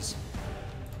archers.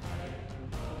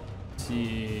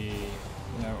 See,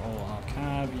 they're all our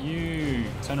cav. You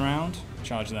turn around,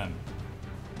 charge them.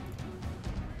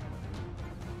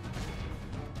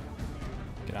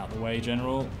 Get out of the way,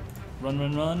 General. Run,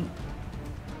 run, run.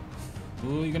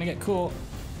 Ooh, you're gonna get caught.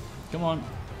 Come on.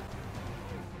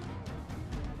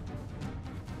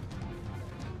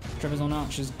 Trebizond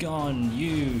archers gone.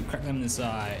 You crack them in the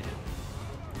side.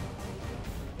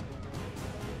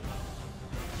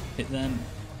 Hit them.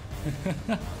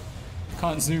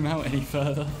 Can't zoom out any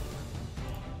further.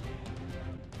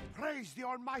 Praise the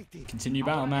Almighty. Continue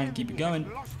battle, man. Keep it going.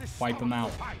 Wipe them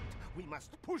out. We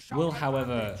must push Will, our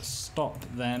however, advantage. stop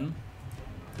them.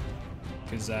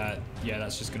 Because, yeah,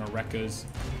 that's just going to wreck us.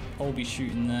 I'll be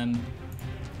shooting them.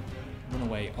 Run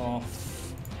away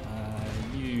off.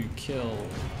 You kill.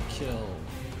 Kill.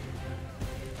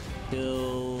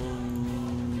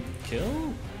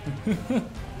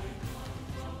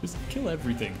 Just kill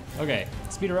everything. Okay,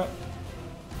 speed her up.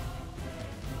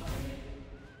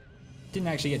 Didn't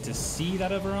actually get to see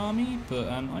that other army, but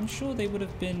I'm sure they would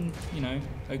have been, you know,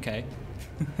 okay.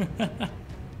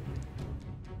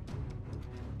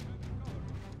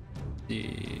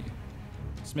 See.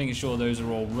 Just making sure those are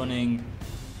all running.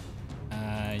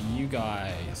 You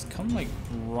guys come like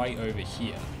right over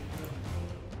here.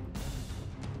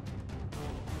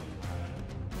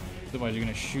 Otherwise, you're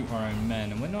gonna shoot our own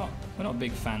men, and we're not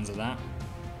big fans of that.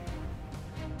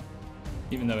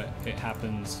 Even though it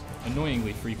happens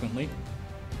annoyingly frequently.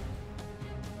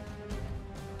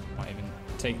 Might even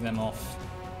take them off.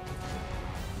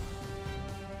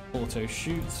 Auto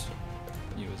shoot.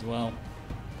 You as well.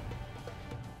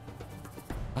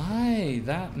 Aye,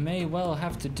 that may well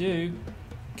have to do.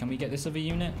 Can we get this other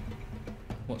unit?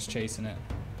 What's chasing it?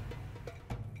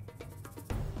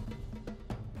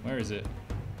 Where is it?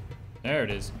 There it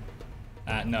is.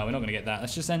 No, we're not going to get that.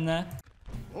 Let's just end there.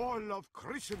 All of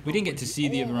Christendom We didn't get to see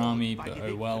the other will be army, by but the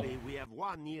oh well. victory we have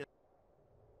won here.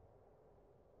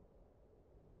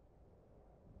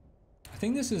 I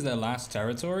think this is their last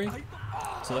territory.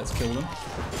 So let's kill them.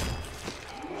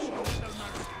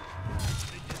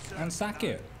 And sack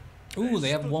it. Ooh, they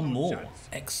have one more.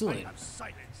 Excellent.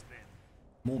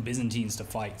 More Byzantines to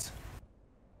fight.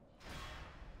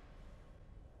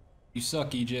 You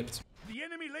suck, Egypt. The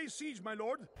enemy lays siege, my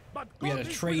lord, but We had a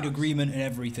God is trade with us. agreement and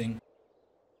everything.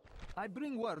 I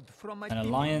bring word from my An people,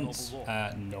 alliance?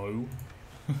 noble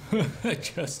No.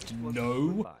 Just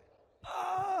no.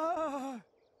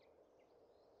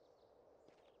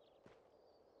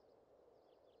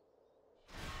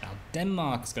 Now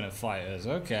Denmark's gonna fight us,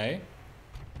 okay.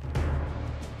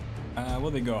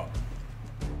 What they got?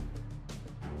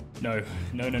 No.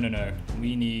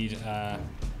 We need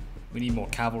more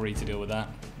cavalry to deal with that.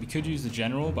 We could use the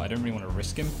general, but I don't really want to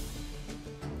risk him.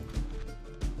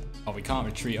 Oh, we can't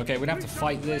retreat. Okay, we'd have to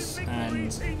fight this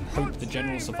and hope the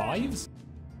general survives.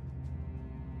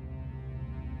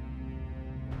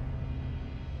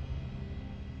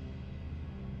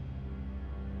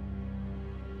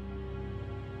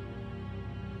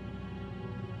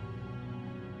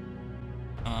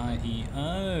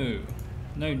 IEO.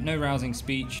 No rousing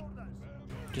speech.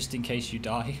 Just in case you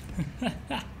die.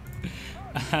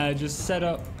 Just set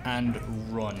up and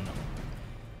run.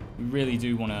 We really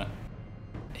do want to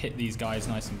hit these guys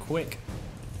nice and quick.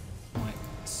 Right,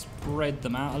 spread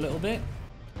them out a little bit.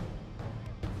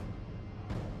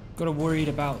 Got to worried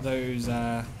about those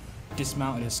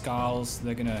dismounted Huscarls.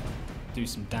 They're gonna do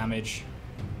some damage.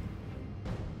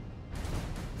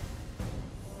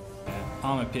 Yeah,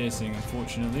 armor piercing,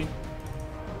 unfortunately.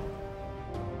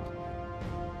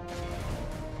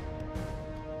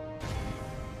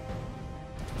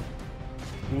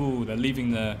 Ooh, they're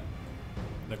leaving the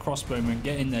crossbowmen.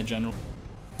 Get in there, General.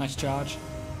 Nice charge.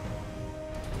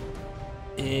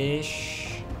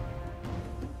 Ish.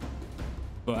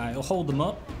 But it'll hold them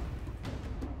up.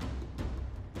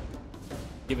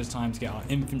 Give us time to get our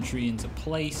infantry into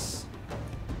place.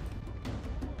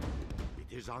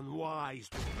 It is unwise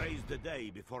to praise the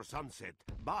day before sunset,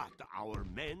 but our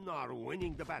men are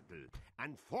winning the battle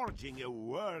and forging a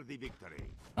worthy victory.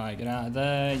 Alright, get out of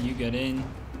there. You get in.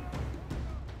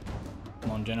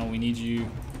 Come on, General. We need you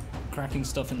cracking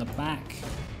stuff in the back.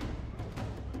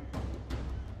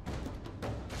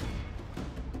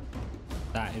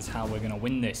 That is how we're going to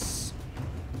win this.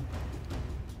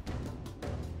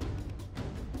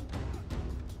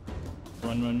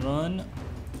 Run, run, run.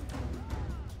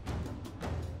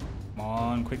 Come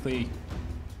on, quickly.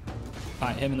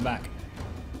 Alright, hit him in the back.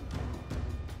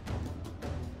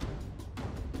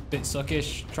 Bit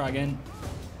suckish. Try again.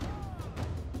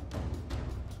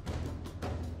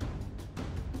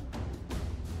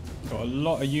 Got a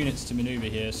lot of units to maneuver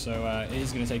here, so it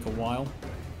is going to take a while.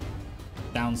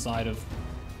 Downside of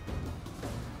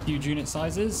huge unit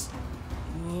sizes.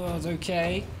 Oh, it's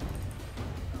okay.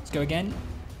 Let's go again.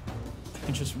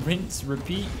 And just rinse,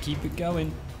 repeat, keep it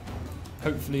going.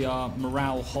 Hopefully our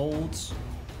morale holds.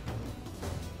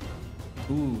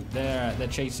 Ooh, they're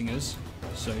chasing us.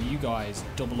 So you guys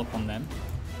double up on them.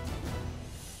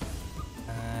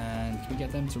 And can we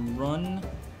get them to run?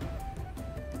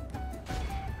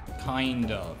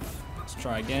 Kind of. Let's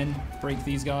try again. Break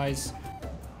these guys.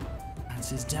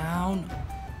 Lances down.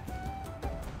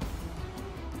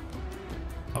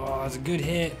 Oh, it's a good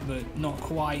hit, but not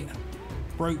quite.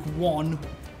 Broke one.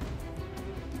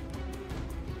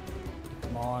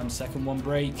 Come on, second one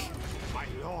break. My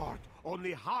lord,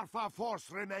 only half our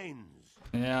force remains.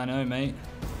 Yeah, I know, mate.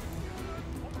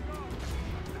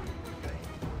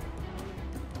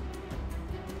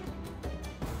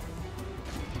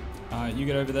 Alright, you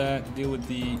get over there, deal with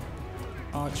the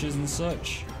archers and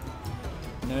such.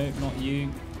 No, not you.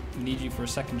 We need you for a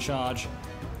second charge.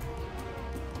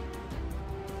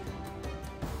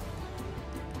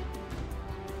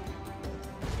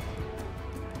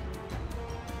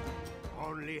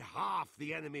 Only half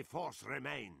the enemy force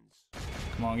remains.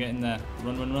 Come on, get in there.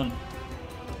 Run, run, run.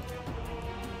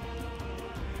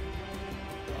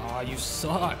 Ah, you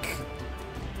suck.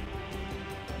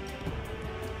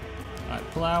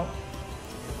 Alright, pull out.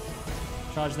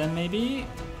 Charge them, maybe.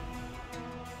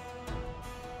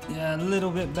 Yeah, a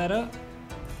little bit better.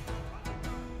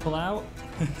 Pull out.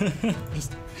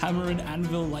 Just hammer and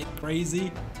anvil like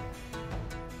crazy.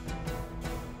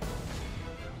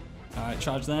 Alright,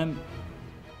 charge them.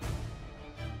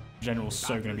 General's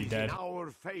so gonna be dead. In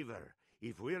our favor.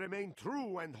 If we remain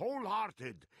true and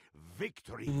wholehearted,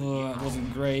 victory. Oh, that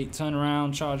wasn't great. Turn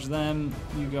around, charge them.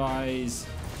 You guys.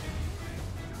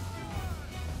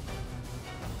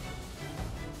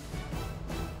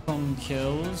 Some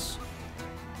kills.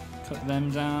 Cut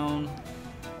them down.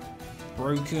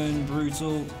 Broken,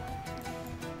 brutal.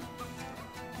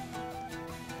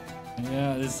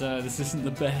 Yeah, this isn't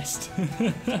the best.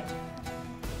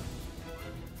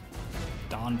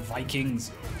 Darn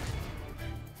Vikings.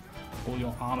 All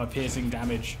your armor piercing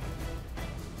damage.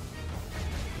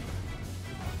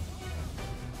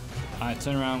 Alright,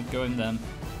 turn around, go in them.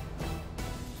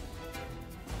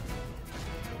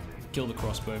 Kill the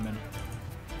crossbowmen.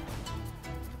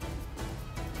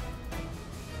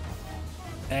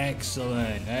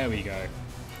 Excellent, there we go.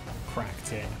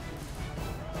 Cracked it.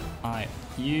 Alright,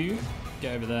 you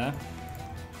get over there.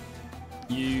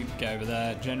 You get over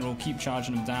there. General, keep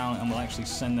charging them down and we'll actually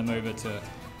send them over to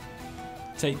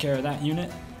take care of that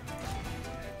unit.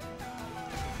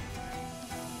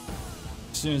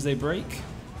 As soon as they break,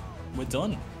 we're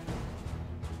done.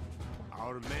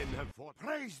 Our men have fought.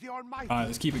 Praise the Almighty. Alright,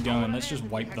 let's keep it going. Let's just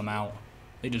wipe them out.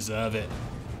 They deserve it.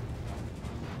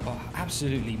 Oh,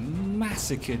 absolutely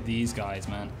massacred these guys,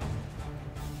 man.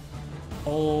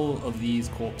 All of these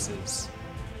corpses.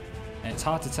 And it's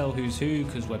hard to tell who's who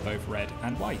because we're both red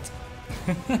and white.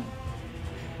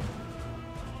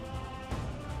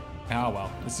 Ah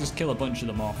well, let's just kill a bunch of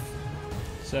them off.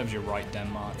 Serves you right,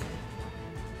 Denmark.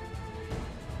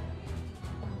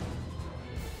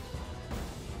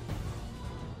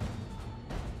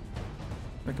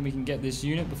 Reckon we can get this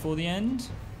unit before the end?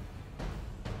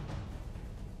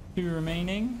 2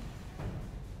 remaining.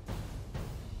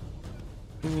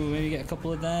 Ooh, maybe get a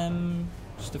couple of them.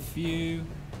 Just a few.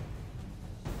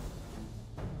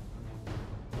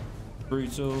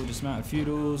 Brutal, dismount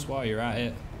feudals while you're at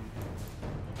it.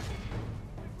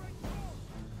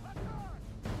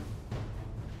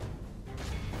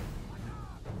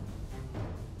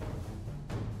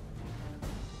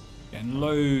 Getting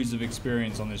loads of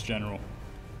experience on this general.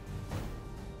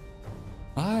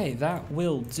 Aye, that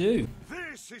will do.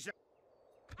 This is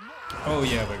Oh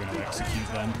yeah, we're gonna execute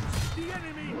them. The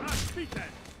enemy has beaten.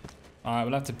 Alright,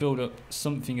 we'll have to build up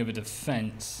something of a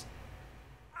defense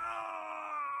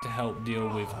to help deal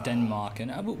with Denmark,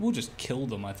 and we'll just kill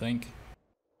them, I think.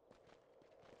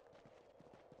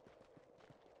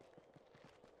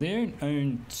 They don't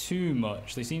own too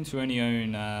much. They seem to only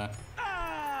own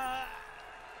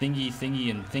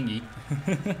thingy, and thingy.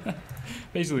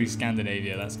 Basically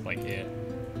Scandinavia, that's like it.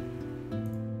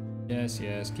 Yes,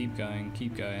 yes, keep going,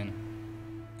 keep going.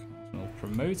 Cardinal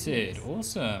promoted,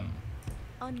 awesome.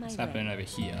 On my What's way. happening over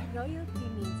here? Royalty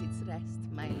means its rest,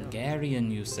 my lord.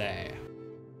 Hungarian, you say?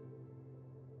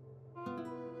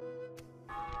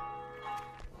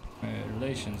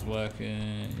 Relations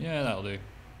working. Yeah, that'll do.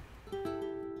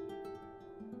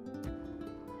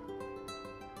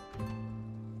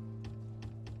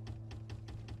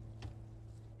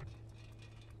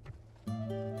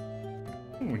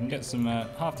 Ooh, we can get some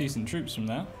half-decent troops from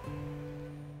there.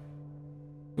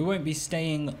 We won't be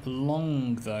staying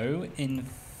long, though. In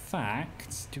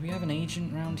fact, do we have an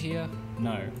agent around here?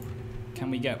 No. Can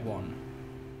we get one?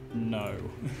 No.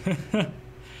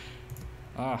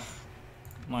 Ah.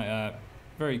 Might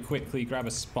very quickly grab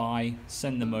a spy,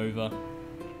 send them over.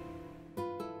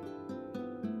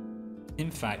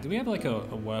 In fact, do we have like a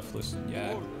worthless?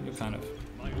 Yeah, you're kind of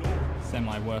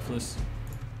semi-worthless.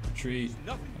 Retreat.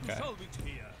 Okay.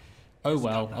 Oh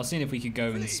well, I was seeing if we could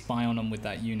go and spy on them with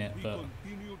that unit, but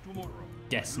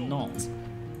guess not.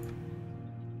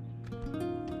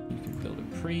 You can build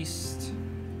a priest.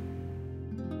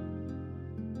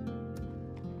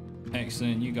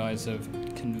 Excellent, you guys have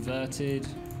converted.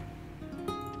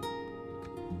 My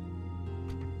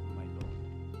lord.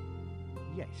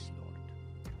 Yes, lord.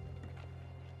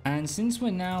 And since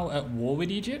we're now at war with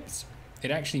Egypt,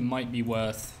 it actually might be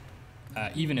worth,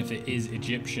 even if it is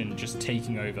Egyptian, just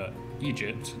taking over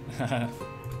Egypt.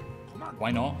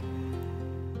 Why not?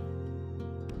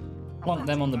 Plant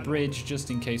them on the bridge just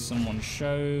in case someone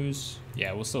shows.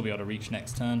 Yeah, we'll still be able to reach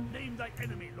next turn. Name thy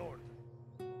enemy, lord.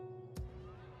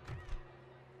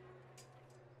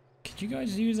 Could you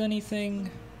guys use anything?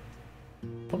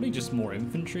 Probably just more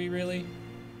infantry, really.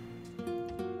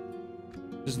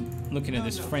 Just looking at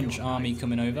this French army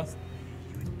coming over.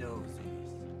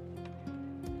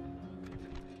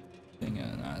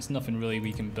 There's nothing really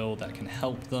we can build that can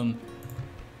help them.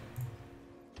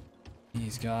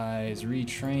 These guys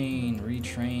retrain,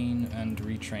 retrain, and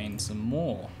retrain some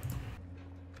more.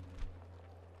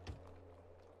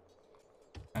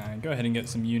 And go ahead and get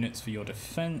some units for your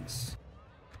defense.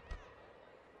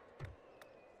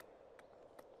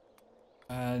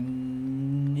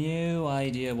 No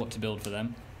idea what to build for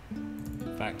them.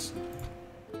 In fact,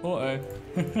 auto,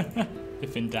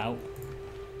 if in doubt.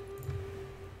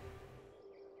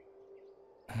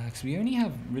 Because we only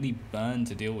have really burn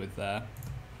to deal with there.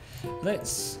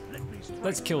 Let's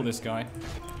kill this guy,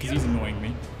 because he's annoying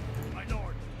me. My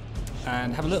lord.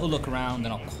 And have a little look around,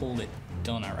 then I'll call it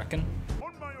done, I reckon.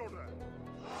 On my order.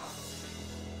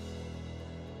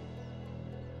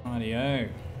 Rightio.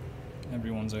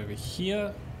 Everyone's over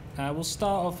here. We'll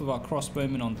start off with our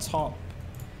crossbowmen on top,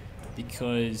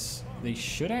 because they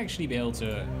should actually be able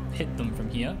to hit them from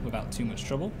here without too much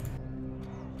trouble.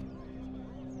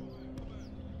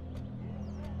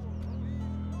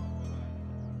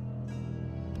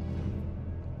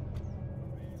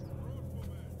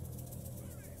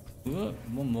 Ooh,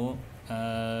 one more.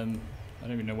 I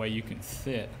don't even know where you can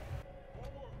fit.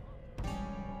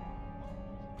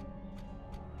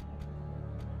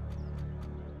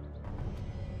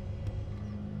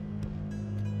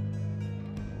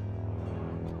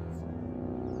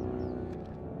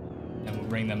 And we'll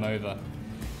bring them over.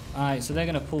 Alright, so they're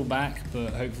going to pull back,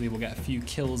 but hopefully we'll get a few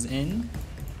kills in.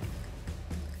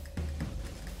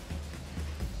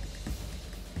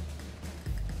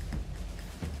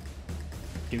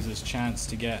 Gives us a chance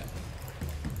to get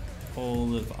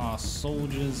all of our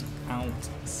soldiers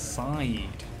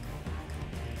outside.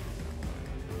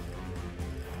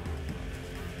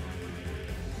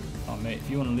 Oh mate, if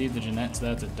you want to leave the Jeanettes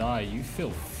there to die, you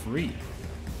feel free.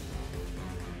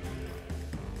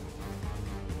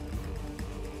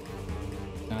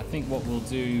 Now I think what we'll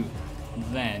do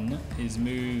then is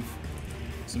move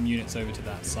some units over to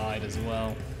that side as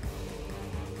well.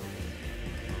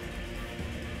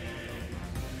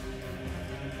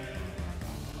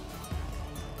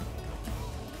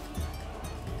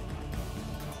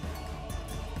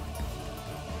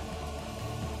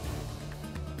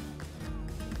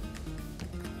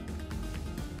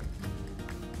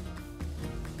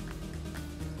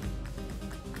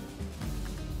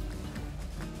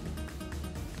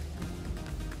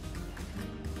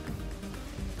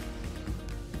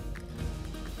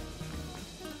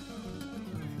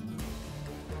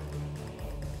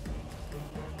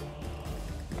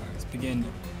 Begin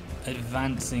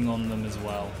advancing on them as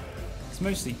well. It's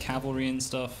mostly cavalry and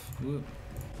stuff. Whoop.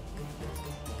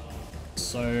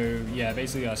 So yeah,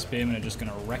 basically our spearmen are just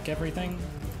gonna wreck everything.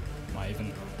 Might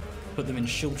even put them in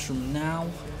Schiltrum now.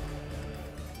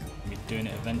 We'll be doing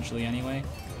it eventually anyway.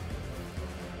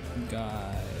 You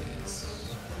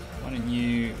guys, why don't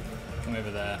you come over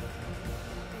there?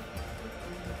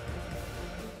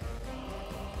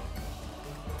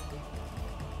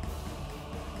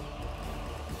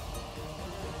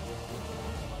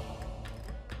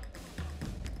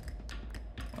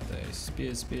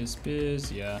 Spears,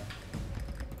 spears, yeah.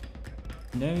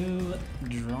 No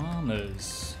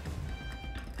dramas.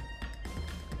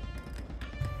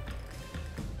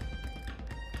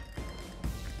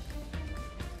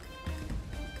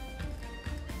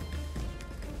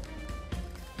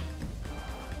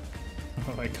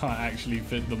 Oh, I can't actually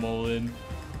fit them all in.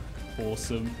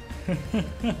 Awesome.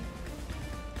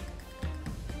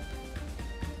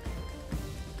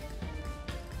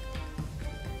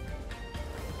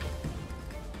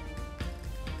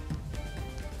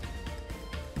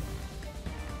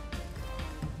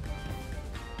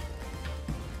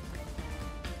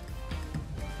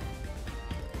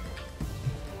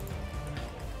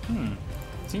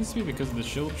 Seems to be because of the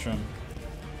Schiltrum.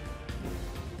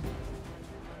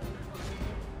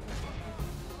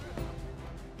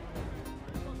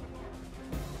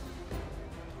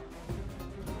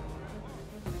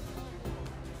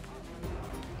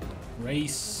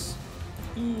 Race.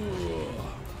 Ooh.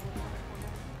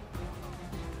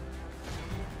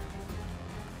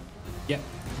 Yep,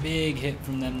 big hit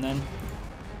from them then.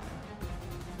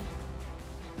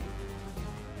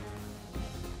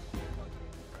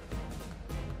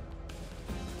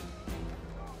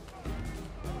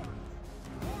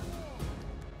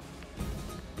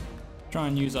 Try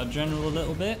and use our general a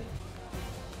little bit.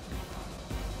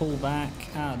 Pull back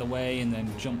out of the way and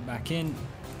then jump back in.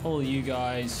 All you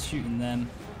guys shooting them.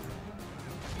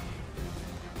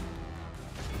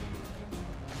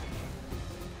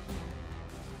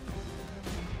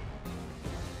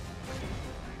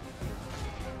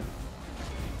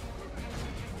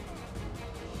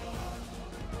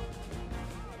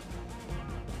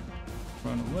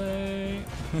 Run away.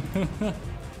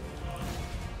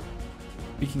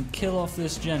 We can kill off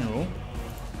this general.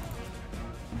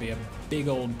 It'll be a big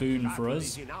old boon for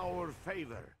us. In our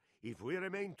favor. If we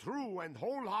remain true and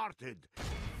wholehearted,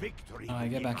 victory.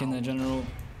 Alright, get back in there, general.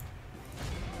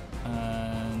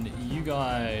 And you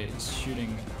guys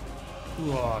shooting.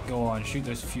 Ooh, go on, shoot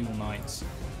those feudal knights.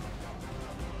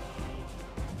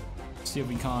 See if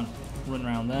we can't run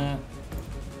around there.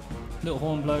 Little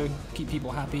horn blow, keep people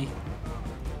happy.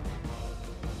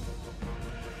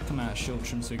 Come out of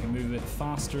Schiltrum so we can move a bit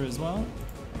faster as well.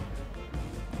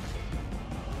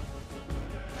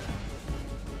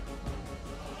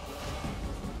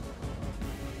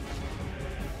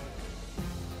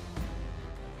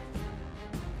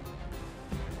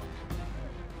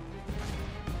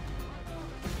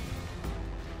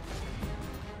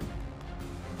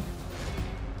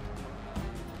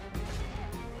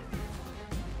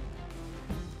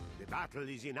 The battle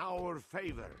is in our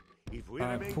favor. If we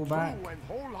Alright, remain pull true back. and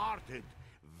wholehearted,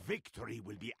 victory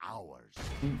will be ours.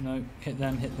 Ooh, no, hit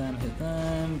them, hit them, hit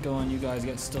them. Go on, you guys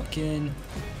get stuck in.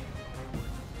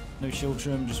 No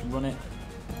Schiltrum, just run it.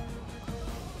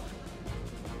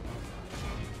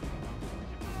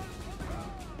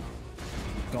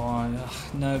 Go on.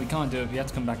 Ugh, no, we can't do it. We have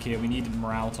to come back here. We need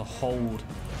morale to hold.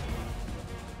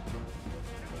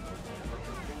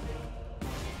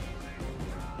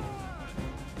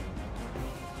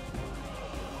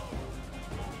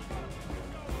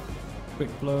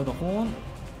 Quick blow of the horn.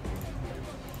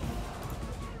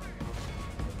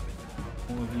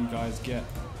 All of you guys get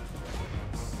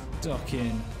stuck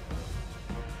in.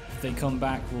 If they come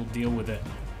back, we'll deal with it.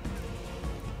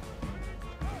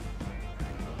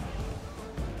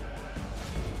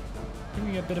 Give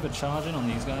me a bit of a charge in on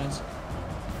these guys.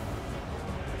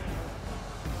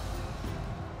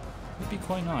 Would be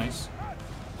quite nice.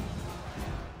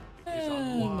 It is A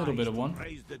little bit of unwise one. to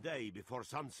praise the day before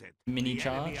sunset. Mini The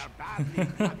enemy charge. are badly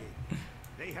flooded.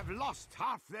 They have lost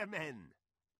half their men.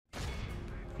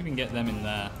 We can get them in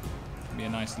there. Be a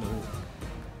nice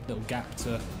little gap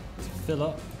to fill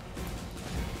up.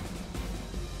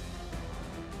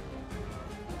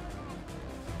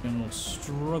 General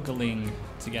struggling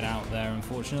to get out there,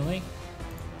 unfortunately.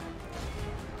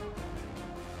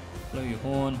 Blow your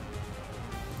horn.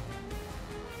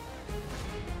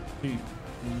 Shoot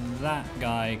that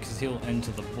guy because he'll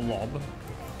enter the blob.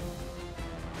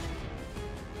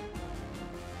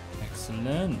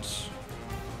 Excellent.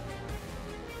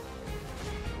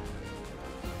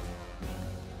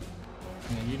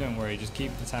 Yeah, you don't worry, just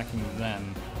keep attacking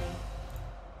them.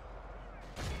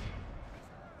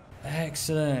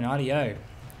 Excellent, IDO.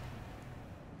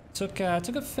 Took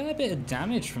a fair bit of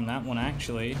damage from that one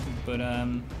actually, but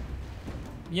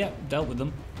yeah, dealt with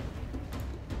them.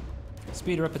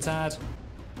 Speed her up a tad.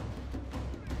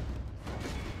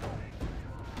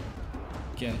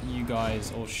 Get you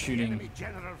guys all shooting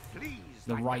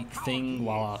the right thing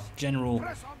while our general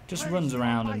just runs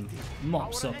around and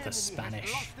mops up the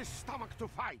Spanish. Lost the stomach to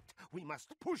fight. We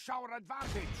must push our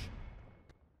advantage.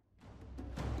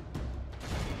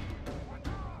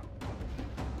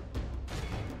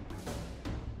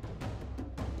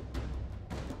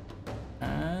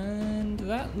 And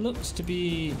that looks to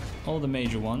be all the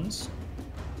major ones.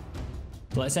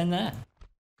 So let's end there.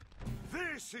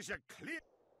 This is a clear.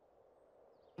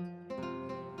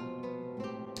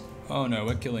 Oh no,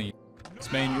 we're killing you.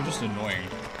 Spain, you're just annoying.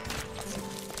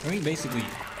 I think basically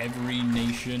every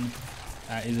nation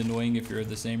is annoying if you're of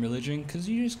the same religion, because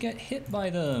you just get hit by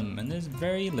them, and there's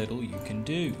very little you can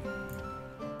do.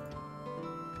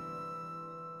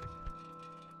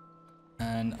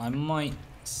 And I might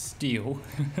steal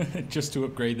just to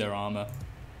upgrade their armor.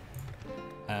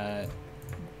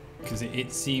 Because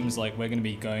it seems like we're going to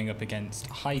be going up against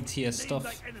high tier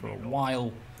stuff for a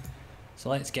while. So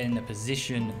let's get in a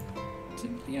position to,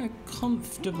 you know,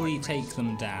 comfortably take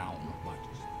them down.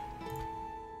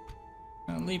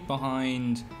 I'll leave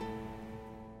behind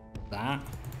that,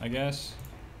 I guess.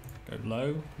 Go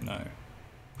low? No.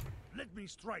 Let me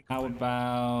strike. How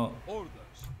about Orders.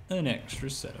 an extra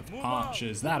set of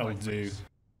archers? That'll do.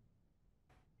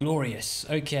 Glorious.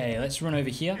 Okay, let's run over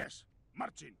here. Yes,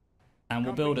 marching. And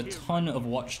we'll build a ton of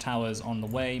watchtowers on the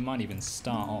way. Might even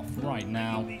start off right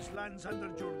now. These lands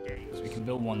under your gaze. So we can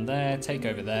build one there, take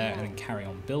over there, and then carry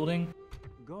on building.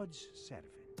 God's servant.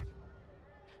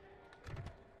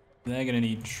 They're going to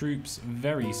need troops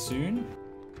very soon.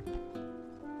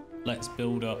 Let's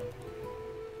build up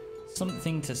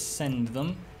something to send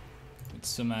them. With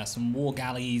some war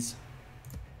galleys.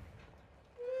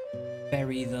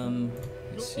 Bury them.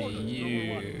 Let's see,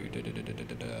 you.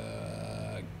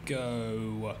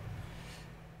 Go.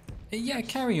 Yeah,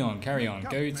 carry on.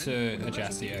 Go to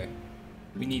Ajaccio.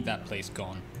 We need that place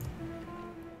gone.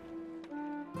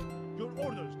 Your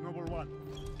orders, number one.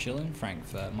 Chill in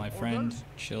Frankfurt, my friend.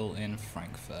 Chill in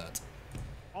Frankfurt.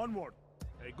 Onward.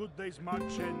 A good day's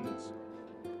march ends.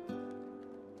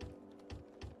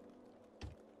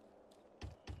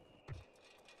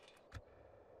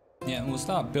 Yeah, and we'll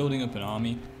start building up an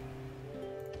army.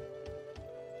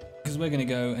 Because we're going to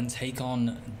go and take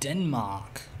on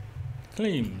Denmark.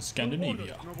 Claim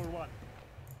Scandinavia. Orders, number one.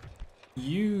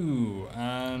 You,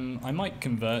 I might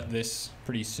convert this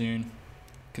pretty soon.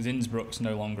 Because Innsbruck's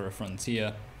no longer a frontier.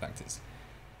 In fact, it's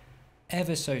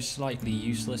ever so slightly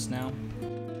useless now.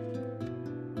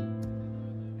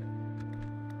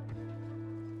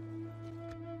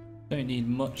 Don't need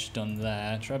much done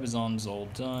there. Trebizond's all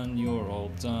done. You're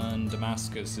all done.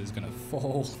 Damascus is going to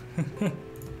fall.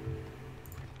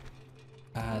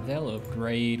 They'll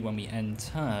upgrade when we end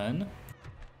turn.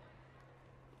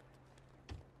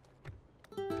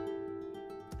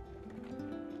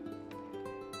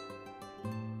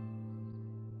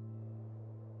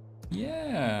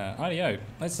 Yeah, IDO.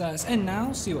 Let's end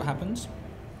now, see what happens.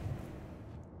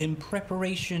 In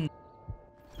preparation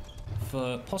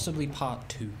for possibly part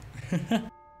 2.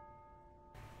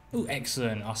 Oh,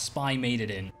 excellent. Our spy made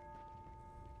it in.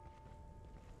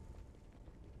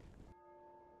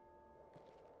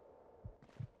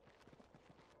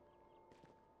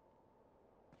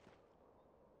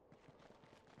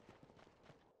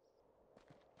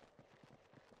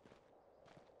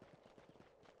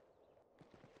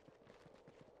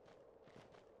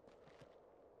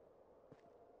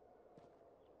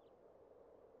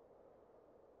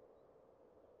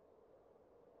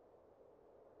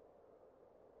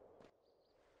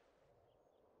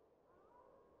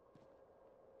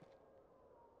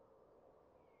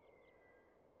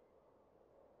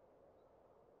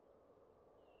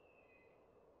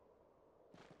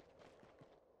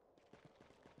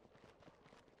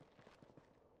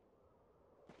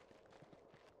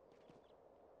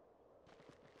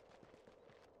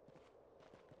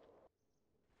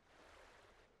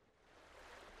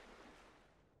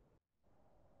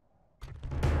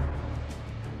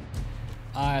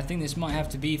 I think this might have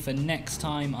to be for next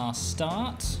time our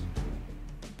start.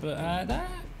 But that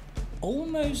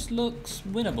almost looks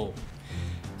winnable.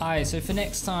 Alright, so for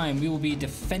next time we will be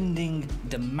defending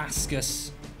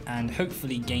Damascus and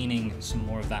hopefully gaining some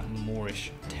more of that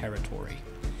Moorish territory.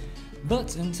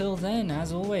 But until then,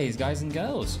 as always, guys and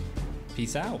girls,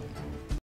 peace out.